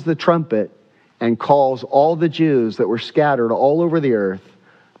sounds the trumpet and calls all the Jews that were scattered all over the earth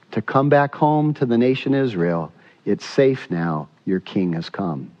to come back home to the nation Israel. It's safe now. Your king has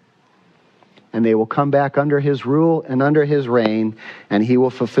come. And they will come back under his rule and under his reign, and he will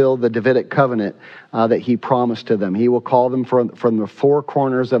fulfill the Davidic covenant that he promised to them. He will call them from the four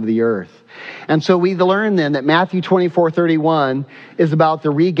corners of the earth. And so we learn then that Matthew 24:31 is about the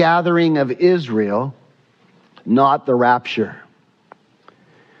regathering of Israel, not the rapture.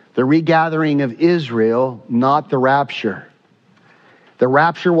 The regathering of Israel, not the rapture. The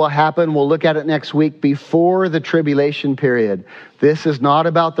rapture will happen, we'll look at it next week, before the tribulation period. This is not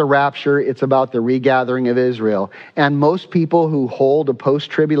about the rapture, it's about the regathering of Israel. And most people who hold a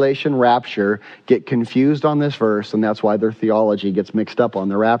post-tribulation rapture get confused on this verse, and that's why their theology gets mixed up on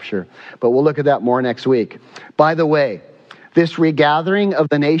the rapture. But we'll look at that more next week. By the way, this regathering of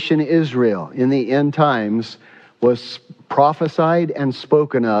the nation Israel in the end times was prophesied and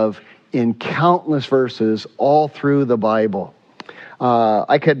spoken of in countless verses all through the Bible.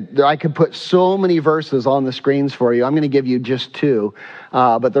 I could put so many verses on the screens for you. I'm going to give you just two,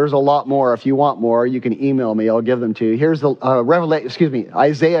 but there's a lot more. If you want more, you can email me. I'll give them to you. Here's the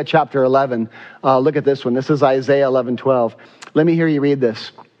Isaiah chapter 11. Look at this one. This is Isaiah 11:12. Let me hear you read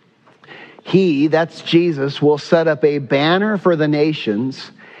this. He, that's Jesus, will set up a banner for the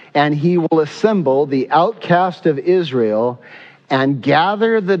nations, and he will assemble the outcast of Israel and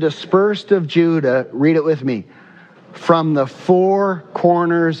gather the dispersed of Judah. Read it with me. From the four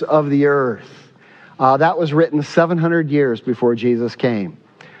corners of the earth. That was written 700 years before Jesus came.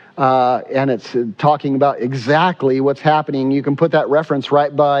 And it's talking about exactly what's happening. You can put that reference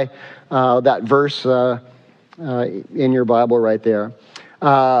right by that verse in your Bible right there.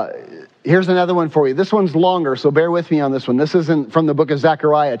 Here's another one for you. This one's longer, so bear with me on this one. This isn't from the book of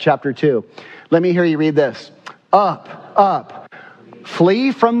Zechariah, chapter 2. Let me hear you read this. Up, up,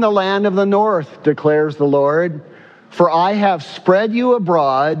 flee from the land of the north, declares the Lord. For I have spread you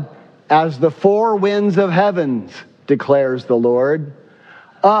abroad as the four winds of heavens, declares the Lord.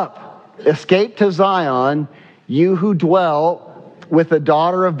 Up, escape to Zion, you who dwell with the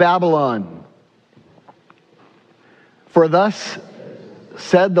daughter of Babylon. For thus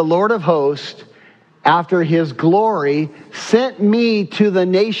said the Lord of hosts, after his glory, sent me to the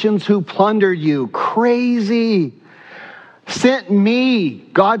nations who plundered you. Crazy. Sent me,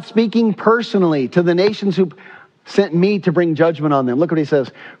 God speaking personally, to the nations who sent me to bring judgment on them. Look what he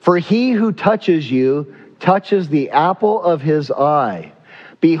says. For he who touches you touches the apple of his eye.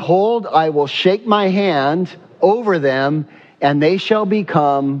 Behold, I will shake my hand over them, and they shall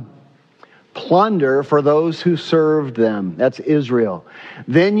become plunder for those who served them. That's Israel.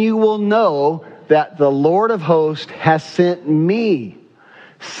 Then you will know that the Lord of hosts has sent me.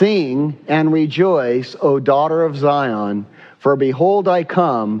 Sing and rejoice, O daughter of Zion, for behold, I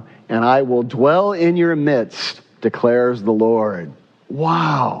come, and I will dwell in your midst, declares the Lord.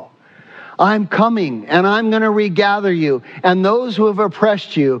 Wow. I'm coming, and I'm going to regather you, and those who have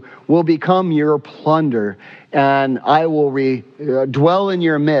oppressed you will become your plunder, and I will dwell in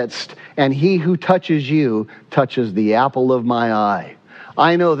your midst, and he who touches you touches the apple of my eye.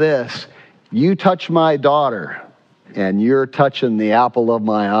 I know this, you touch my daughter, and you're touching the apple of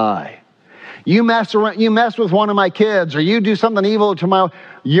my eye. You mess with one of my kids, or you do something evil to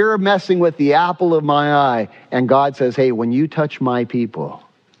you're messing with the apple of my eye. And God says, hey, when you touch my people,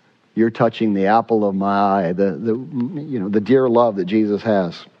 you're touching the apple of my eye, the dear love that Jesus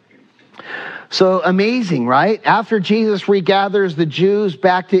has. So amazing, right? After Jesus regathers the Jews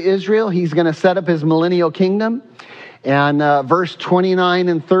back to Israel, he's going to set up his millennial kingdom. And verse 29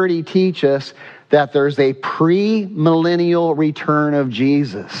 and 30 teach us that there's a pre-millennial return of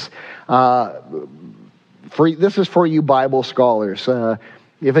Jesus. This is for you Bible scholars.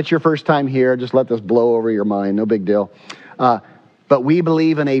 If it's your first time here, just let this blow over your mind. No big deal. But we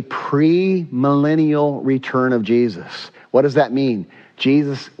believe in a pre-millennial return of Jesus. What does that mean?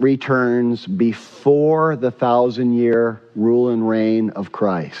 Jesus returns before the 1,000-year rule and reign of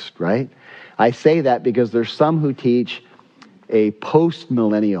Christ, right? I say that because there's some who teach a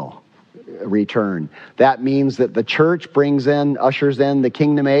post-millennial return. That means that the church ushers in the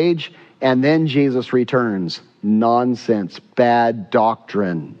kingdom age, and then Jesus returns. Nonsense. Bad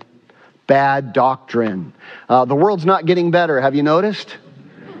doctrine. Bad doctrine. The world's not getting better. Have you noticed?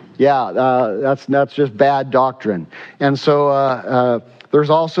 Yeah, that's just bad doctrine. And so there's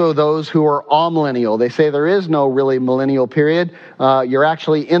also those who are amillennial. They say there is no really millennial period. You're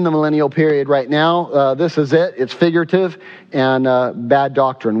actually in the millennial period right now. This is it. It's figurative and bad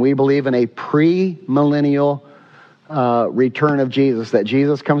doctrine. We believe in a pre-millennial return of Jesus, that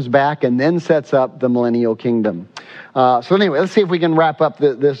Jesus comes back and then sets up the millennial kingdom. So anyway, let's see if we can wrap up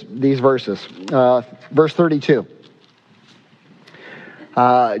these verses. Verse 32.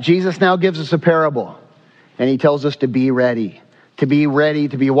 Jesus now gives us a parable, and he tells us to be ready, to be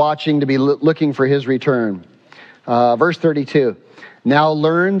watching, to be looking for his return. Verse 32. Now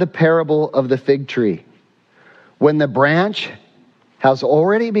learn the parable of the fig tree. When the branch has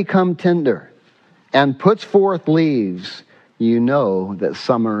already become tender and puts forth leaves, you know that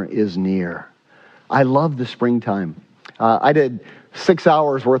summer is near. I love the springtime. I did 6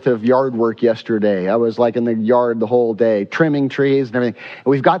 hours worth of yard work yesterday. I was like in the yard the whole day, trimming trees and everything. And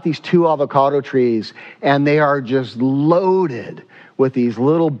we've got these 2 avocado trees, and they are just loaded with these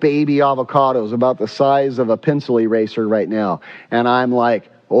little baby avocados about the size of a pencil eraser right now. And I'm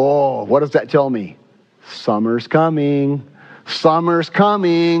like, oh, what does that tell me? Summer's coming. Summer's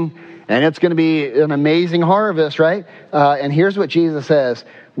coming. And it's going to be an amazing harvest, right? And here's what Jesus says.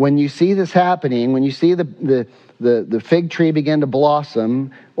 When you see this happening, when you see the fig tree begin to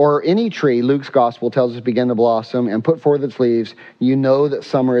blossom, or any tree, Luke's gospel tells us, begin to blossom and put forth its leaves, you know that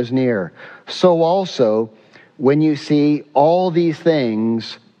summer is near. So also, when you see all these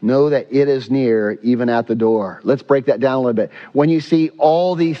things, know that it is near, even at the door. Let's break that down a little bit. When you see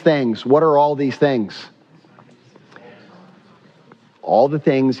all these things, what are all these things? All the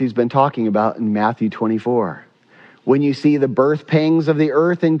things he's been talking about in Matthew 24. When you see the birth pangs of the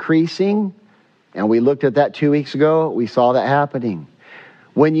earth increasing, and we looked at that 2 weeks ago, we saw that happening.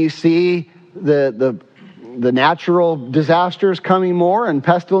 When you see the natural disasters coming more and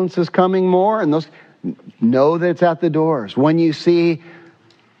pestilences coming more, and those, know that it's at the doors. When you see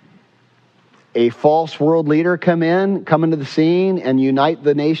a false world leader come into the scene and unite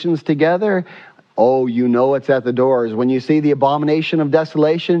the nations together, oh, you know it's at the doors. When you see the abomination of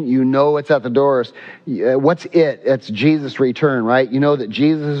desolation, you know it's at the doors. What's it? It's Jesus' return, right? You know that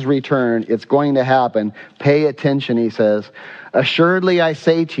Jesus' return, it's going to happen. Pay attention, he says. Assuredly, I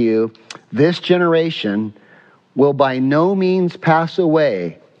say to you, this generation will by no means pass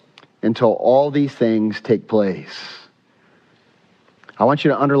away until all these things take place. I want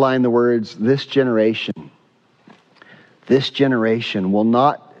you to underline the words, this generation. This generation will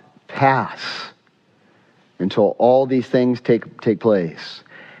not pass until all these things take place.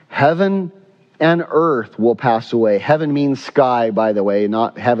 Heaven and earth will pass away. Heaven means sky, by the way,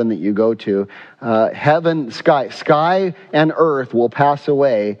 not heaven that you go to. Sky and earth will pass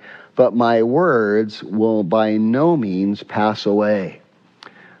away, but my words will by no means pass away.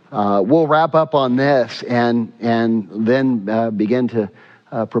 We'll wrap up on this and then begin to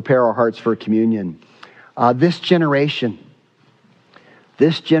prepare our hearts for communion. This generation,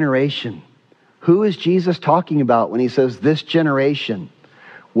 This generation. Who is Jesus talking about when he says this generation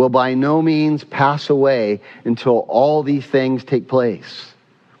will by no means pass away until all these things take place?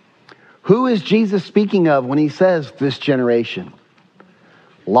 Who is Jesus speaking of when he says this generation?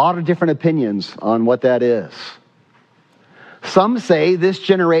 A lot of different opinions on what that is. Some say this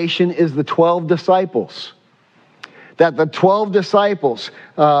generation is the 12 disciples. That the 12 disciples,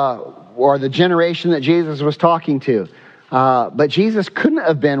 or the generation that Jesus was talking to. But Jesus couldn't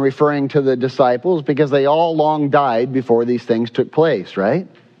have been referring to the disciples because they all long died before these things took place, right?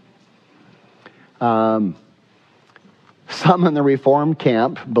 Some in the Reformed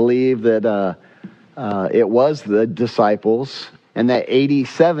camp believe that it was the disciples, and that AD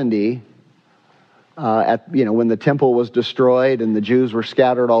 70, when the temple was destroyed and the Jews were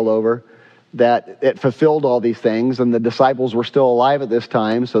scattered all over, that it fulfilled all these things, and the disciples were still alive at this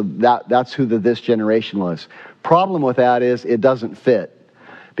time, so that's who this generation was. Problem with that is it doesn't fit.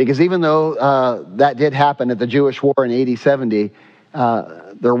 Because even though that did happen at the Jewish war in AD 70,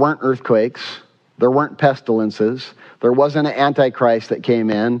 there weren't earthquakes, there weren't pestilences, there wasn't an antichrist that came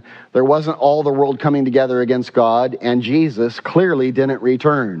in, there wasn't all the world coming together against God, and Jesus clearly didn't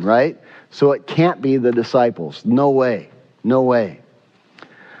return, right? So it can't be the disciples. No way. No way.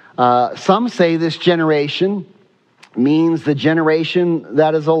 Some say this generation means the generation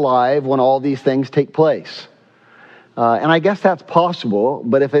that is alive when all these things take place. And I guess that's possible,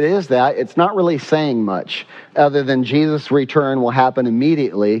 but if it is that, it's not really saying much other than Jesus' return will happen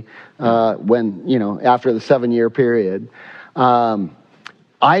immediately after the 7-year period.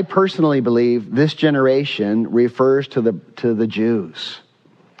 I personally believe this generation refers to the Jews,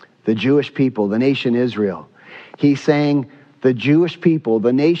 the Jewish people, the nation Israel. He's saying, the Jewish people,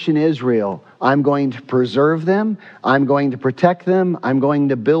 the nation Israel, I'm going to preserve them, I'm going to protect them, I'm going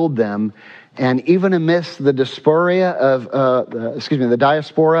to build them. And even amidst the diaspora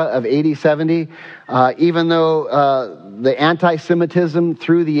of AD 70, even though the anti-Semitism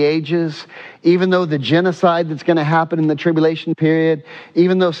through the ages, even though the genocide that's going to happen in the tribulation period,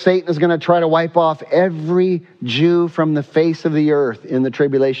 even though Satan is going to try to wipe off every Jew from the face of the earth in the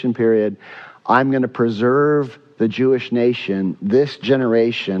tribulation period, I'm going to preserve the Jewish nation. This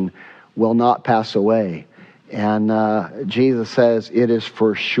generation will not pass away. And Jesus says it is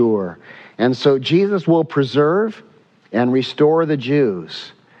for sure. And so Jesus will preserve and restore the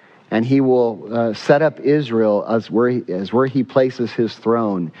Jews. And he will set up Israel as where he places his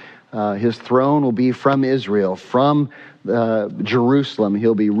throne. His throne will be from Israel, from Jerusalem.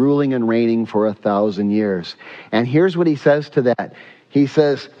 He'll be ruling and reigning for 1,000 years. And here's what he says to that. He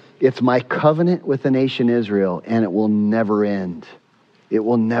says, it's my covenant with the nation Israel, and it will never end. It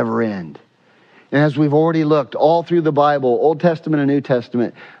will never end. And as we've already looked all through the Bible, Old Testament and New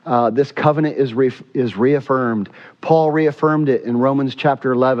Testament, this covenant is reaffirmed. Paul reaffirmed it in Romans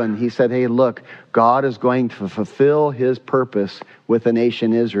chapter 11. He said, hey, look, God is going to fulfill his purpose with the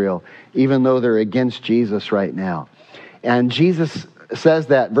nation Israel, even though they're against Jesus right now. And Jesus says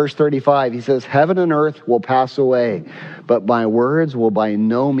that, verse 35, he says, heaven and earth will pass away, but my words will by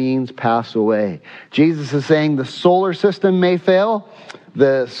no means pass away. Jesus is saying the solar system may fail,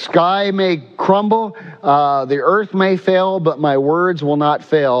 the sky may crumble, the earth may fail, but my words will not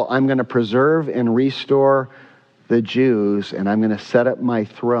fail. I'm going to preserve and restore the Jews, and I'm going to set up my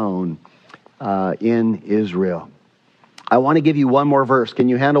throne in Israel. I want to give you one more verse. Can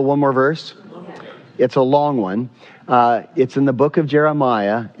you handle one more verse? It's a long one. It's in the book of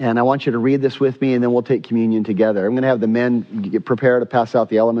Jeremiah, and I want you to read this with me, and then we'll take communion together. I'm going to have the men get prepared to pass out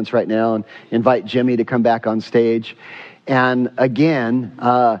the elements right now and invite Jimmy to come back on stage. And again,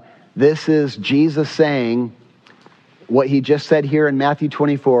 this is Jesus saying what he just said here in Matthew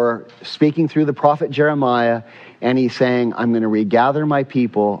 24, speaking through the prophet Jeremiah, and he's saying, I'm going to regather my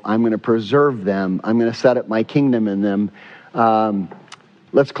people, I'm going to preserve them, I'm going to set up my kingdom in them.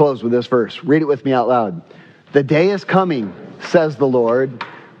 Let's close with this verse. Read it with me out loud. The day is coming, says the Lord,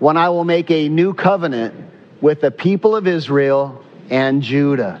 when I will make a new covenant with the people of Israel and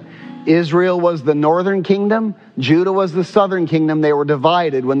Judah. Israel was the northern kingdom. Judah was the southern kingdom. They were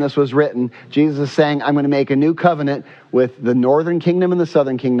divided when this was written. Jesus is saying, I'm going to make a new covenant with the northern kingdom and the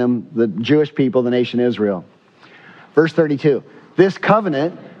southern kingdom, the Jewish people, the nation Israel. Verse 32, this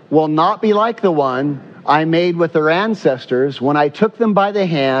covenant will not be like the one I made with their ancestors when I took them by the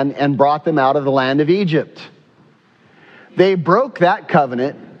hand and brought them out of the land of Egypt. They broke that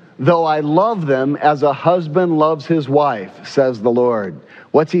covenant, though I love them as a husband loves his wife, says the Lord.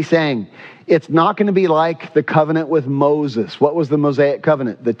 What's he saying? It's not going to be like the covenant with Moses. What was the Mosaic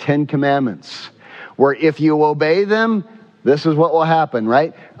covenant? The 10 Commandments, where if you obey them, this is what will happen,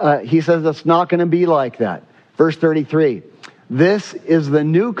 right? He says it's not going to be like that. Verse 33, This is the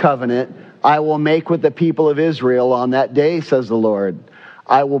new covenant I will make with the people of Israel on that day, says the Lord.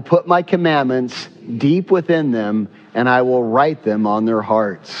 I will put my commandments deep within them, and I will write them on their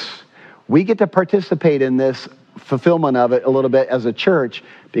hearts. We get to participate in this fulfillment of it a little bit as a church,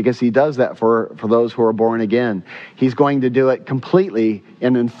 because he does that for those who are born again. He's going to do it completely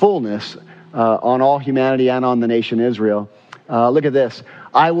and in fullness on all humanity and on the nation Israel. Look at this.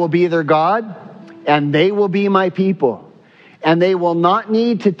 I will be their God, and they will be my people. And they will not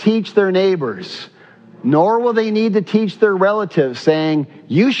need to teach their neighbors, nor will they need to teach their relatives, saying,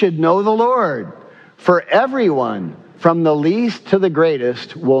 you should know the Lord. For everyone, from the least to the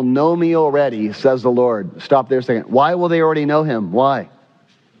greatest, will know me already, says the Lord. Stop there a second. Why will they already know him? Why?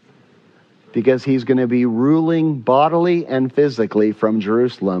 Because he's going to be ruling bodily and physically from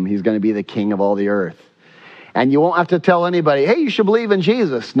Jerusalem. He's going to be the king of all the earth. And you won't have to tell anybody, hey, you should believe in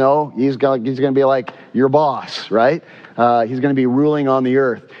Jesus. No, he's going to be like your boss, right? He's going to be ruling on the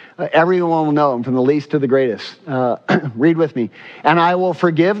earth. Everyone will know him, from the least to the greatest. Read with me. And I will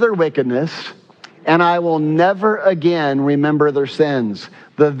forgive their wickedness, and I will never again remember their sins.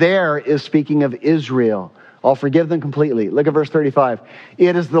 The there is speaking of Israel. I'll forgive them completely. Look at verse 35.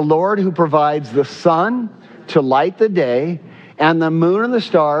 It is the Lord who provides the sun to light the day, and the moon and the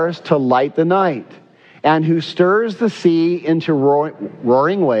stars to light the night, and who stirs the sea into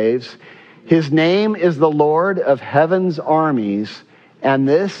roaring waves. His name is the Lord of heaven's armies, and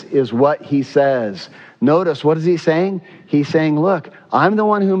this is what he says. Notice, what is he saying? He's saying, look, I'm the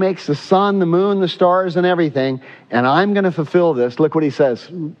one who makes the sun, the moon, the stars, and everything, and I'm going to fulfill this. Look what he says.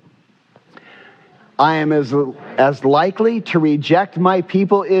 I am as likely to reject my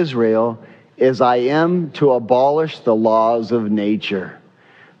people Israel as I am to abolish the laws of nature.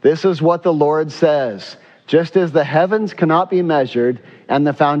 This is what the Lord says. Just as the heavens cannot be measured and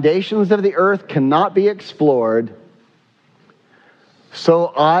the foundations of the earth cannot be explored, so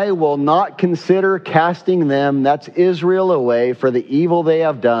I will not consider casting them, that's Israel, away for the evil they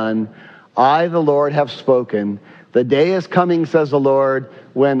have done. I, the Lord, have spoken. The day is coming, says the Lord,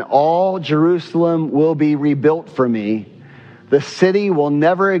 when all Jerusalem will be rebuilt for me. The city will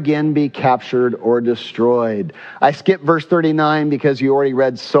never again be captured or destroyed. I skipped verse 39 because you already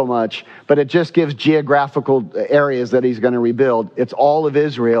read so much, but it just gives geographical areas that he's going to rebuild. It's all of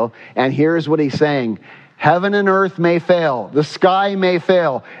Israel, and here's what he's saying. Heaven and earth may fail. The sky may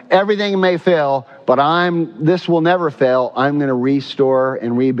fail. Everything may fail, but this will never fail. I'm going to restore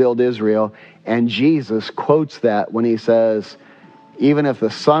and rebuild Israel. And Jesus quotes that when he says, even if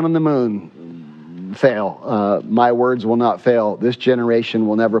the sun and the moon fail, my words will not fail. This generation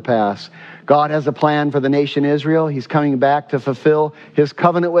will never pass. God has a plan for the nation Israel. He's coming back to fulfill his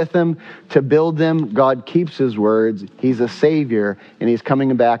covenant with them, to build them. God keeps his words. He's a savior, and he's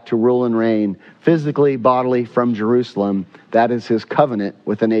coming back to rule and reign physically, bodily from Jerusalem. That is his covenant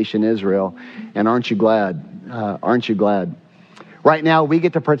with the nation Israel. And aren't you glad? Aren't you glad? Right now, we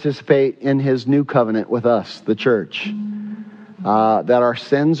get to participate in his new covenant with us, the church, that our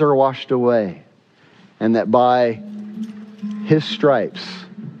sins are washed away, and that by his stripes,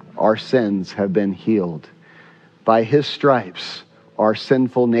 our sins have been healed. By his stripes, our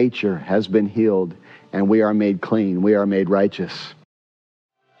sinful nature has been healed, and we are made clean. We are made righteous.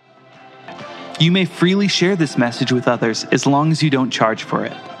 You may freely share this message with others as long as you don't charge for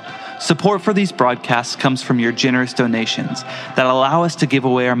it. Support for these broadcasts comes from your generous donations that allow us to give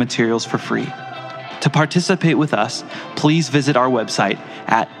away our materials for free. To participate with us, please visit our website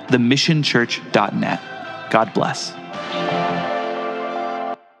at themissionchurch.net. God bless.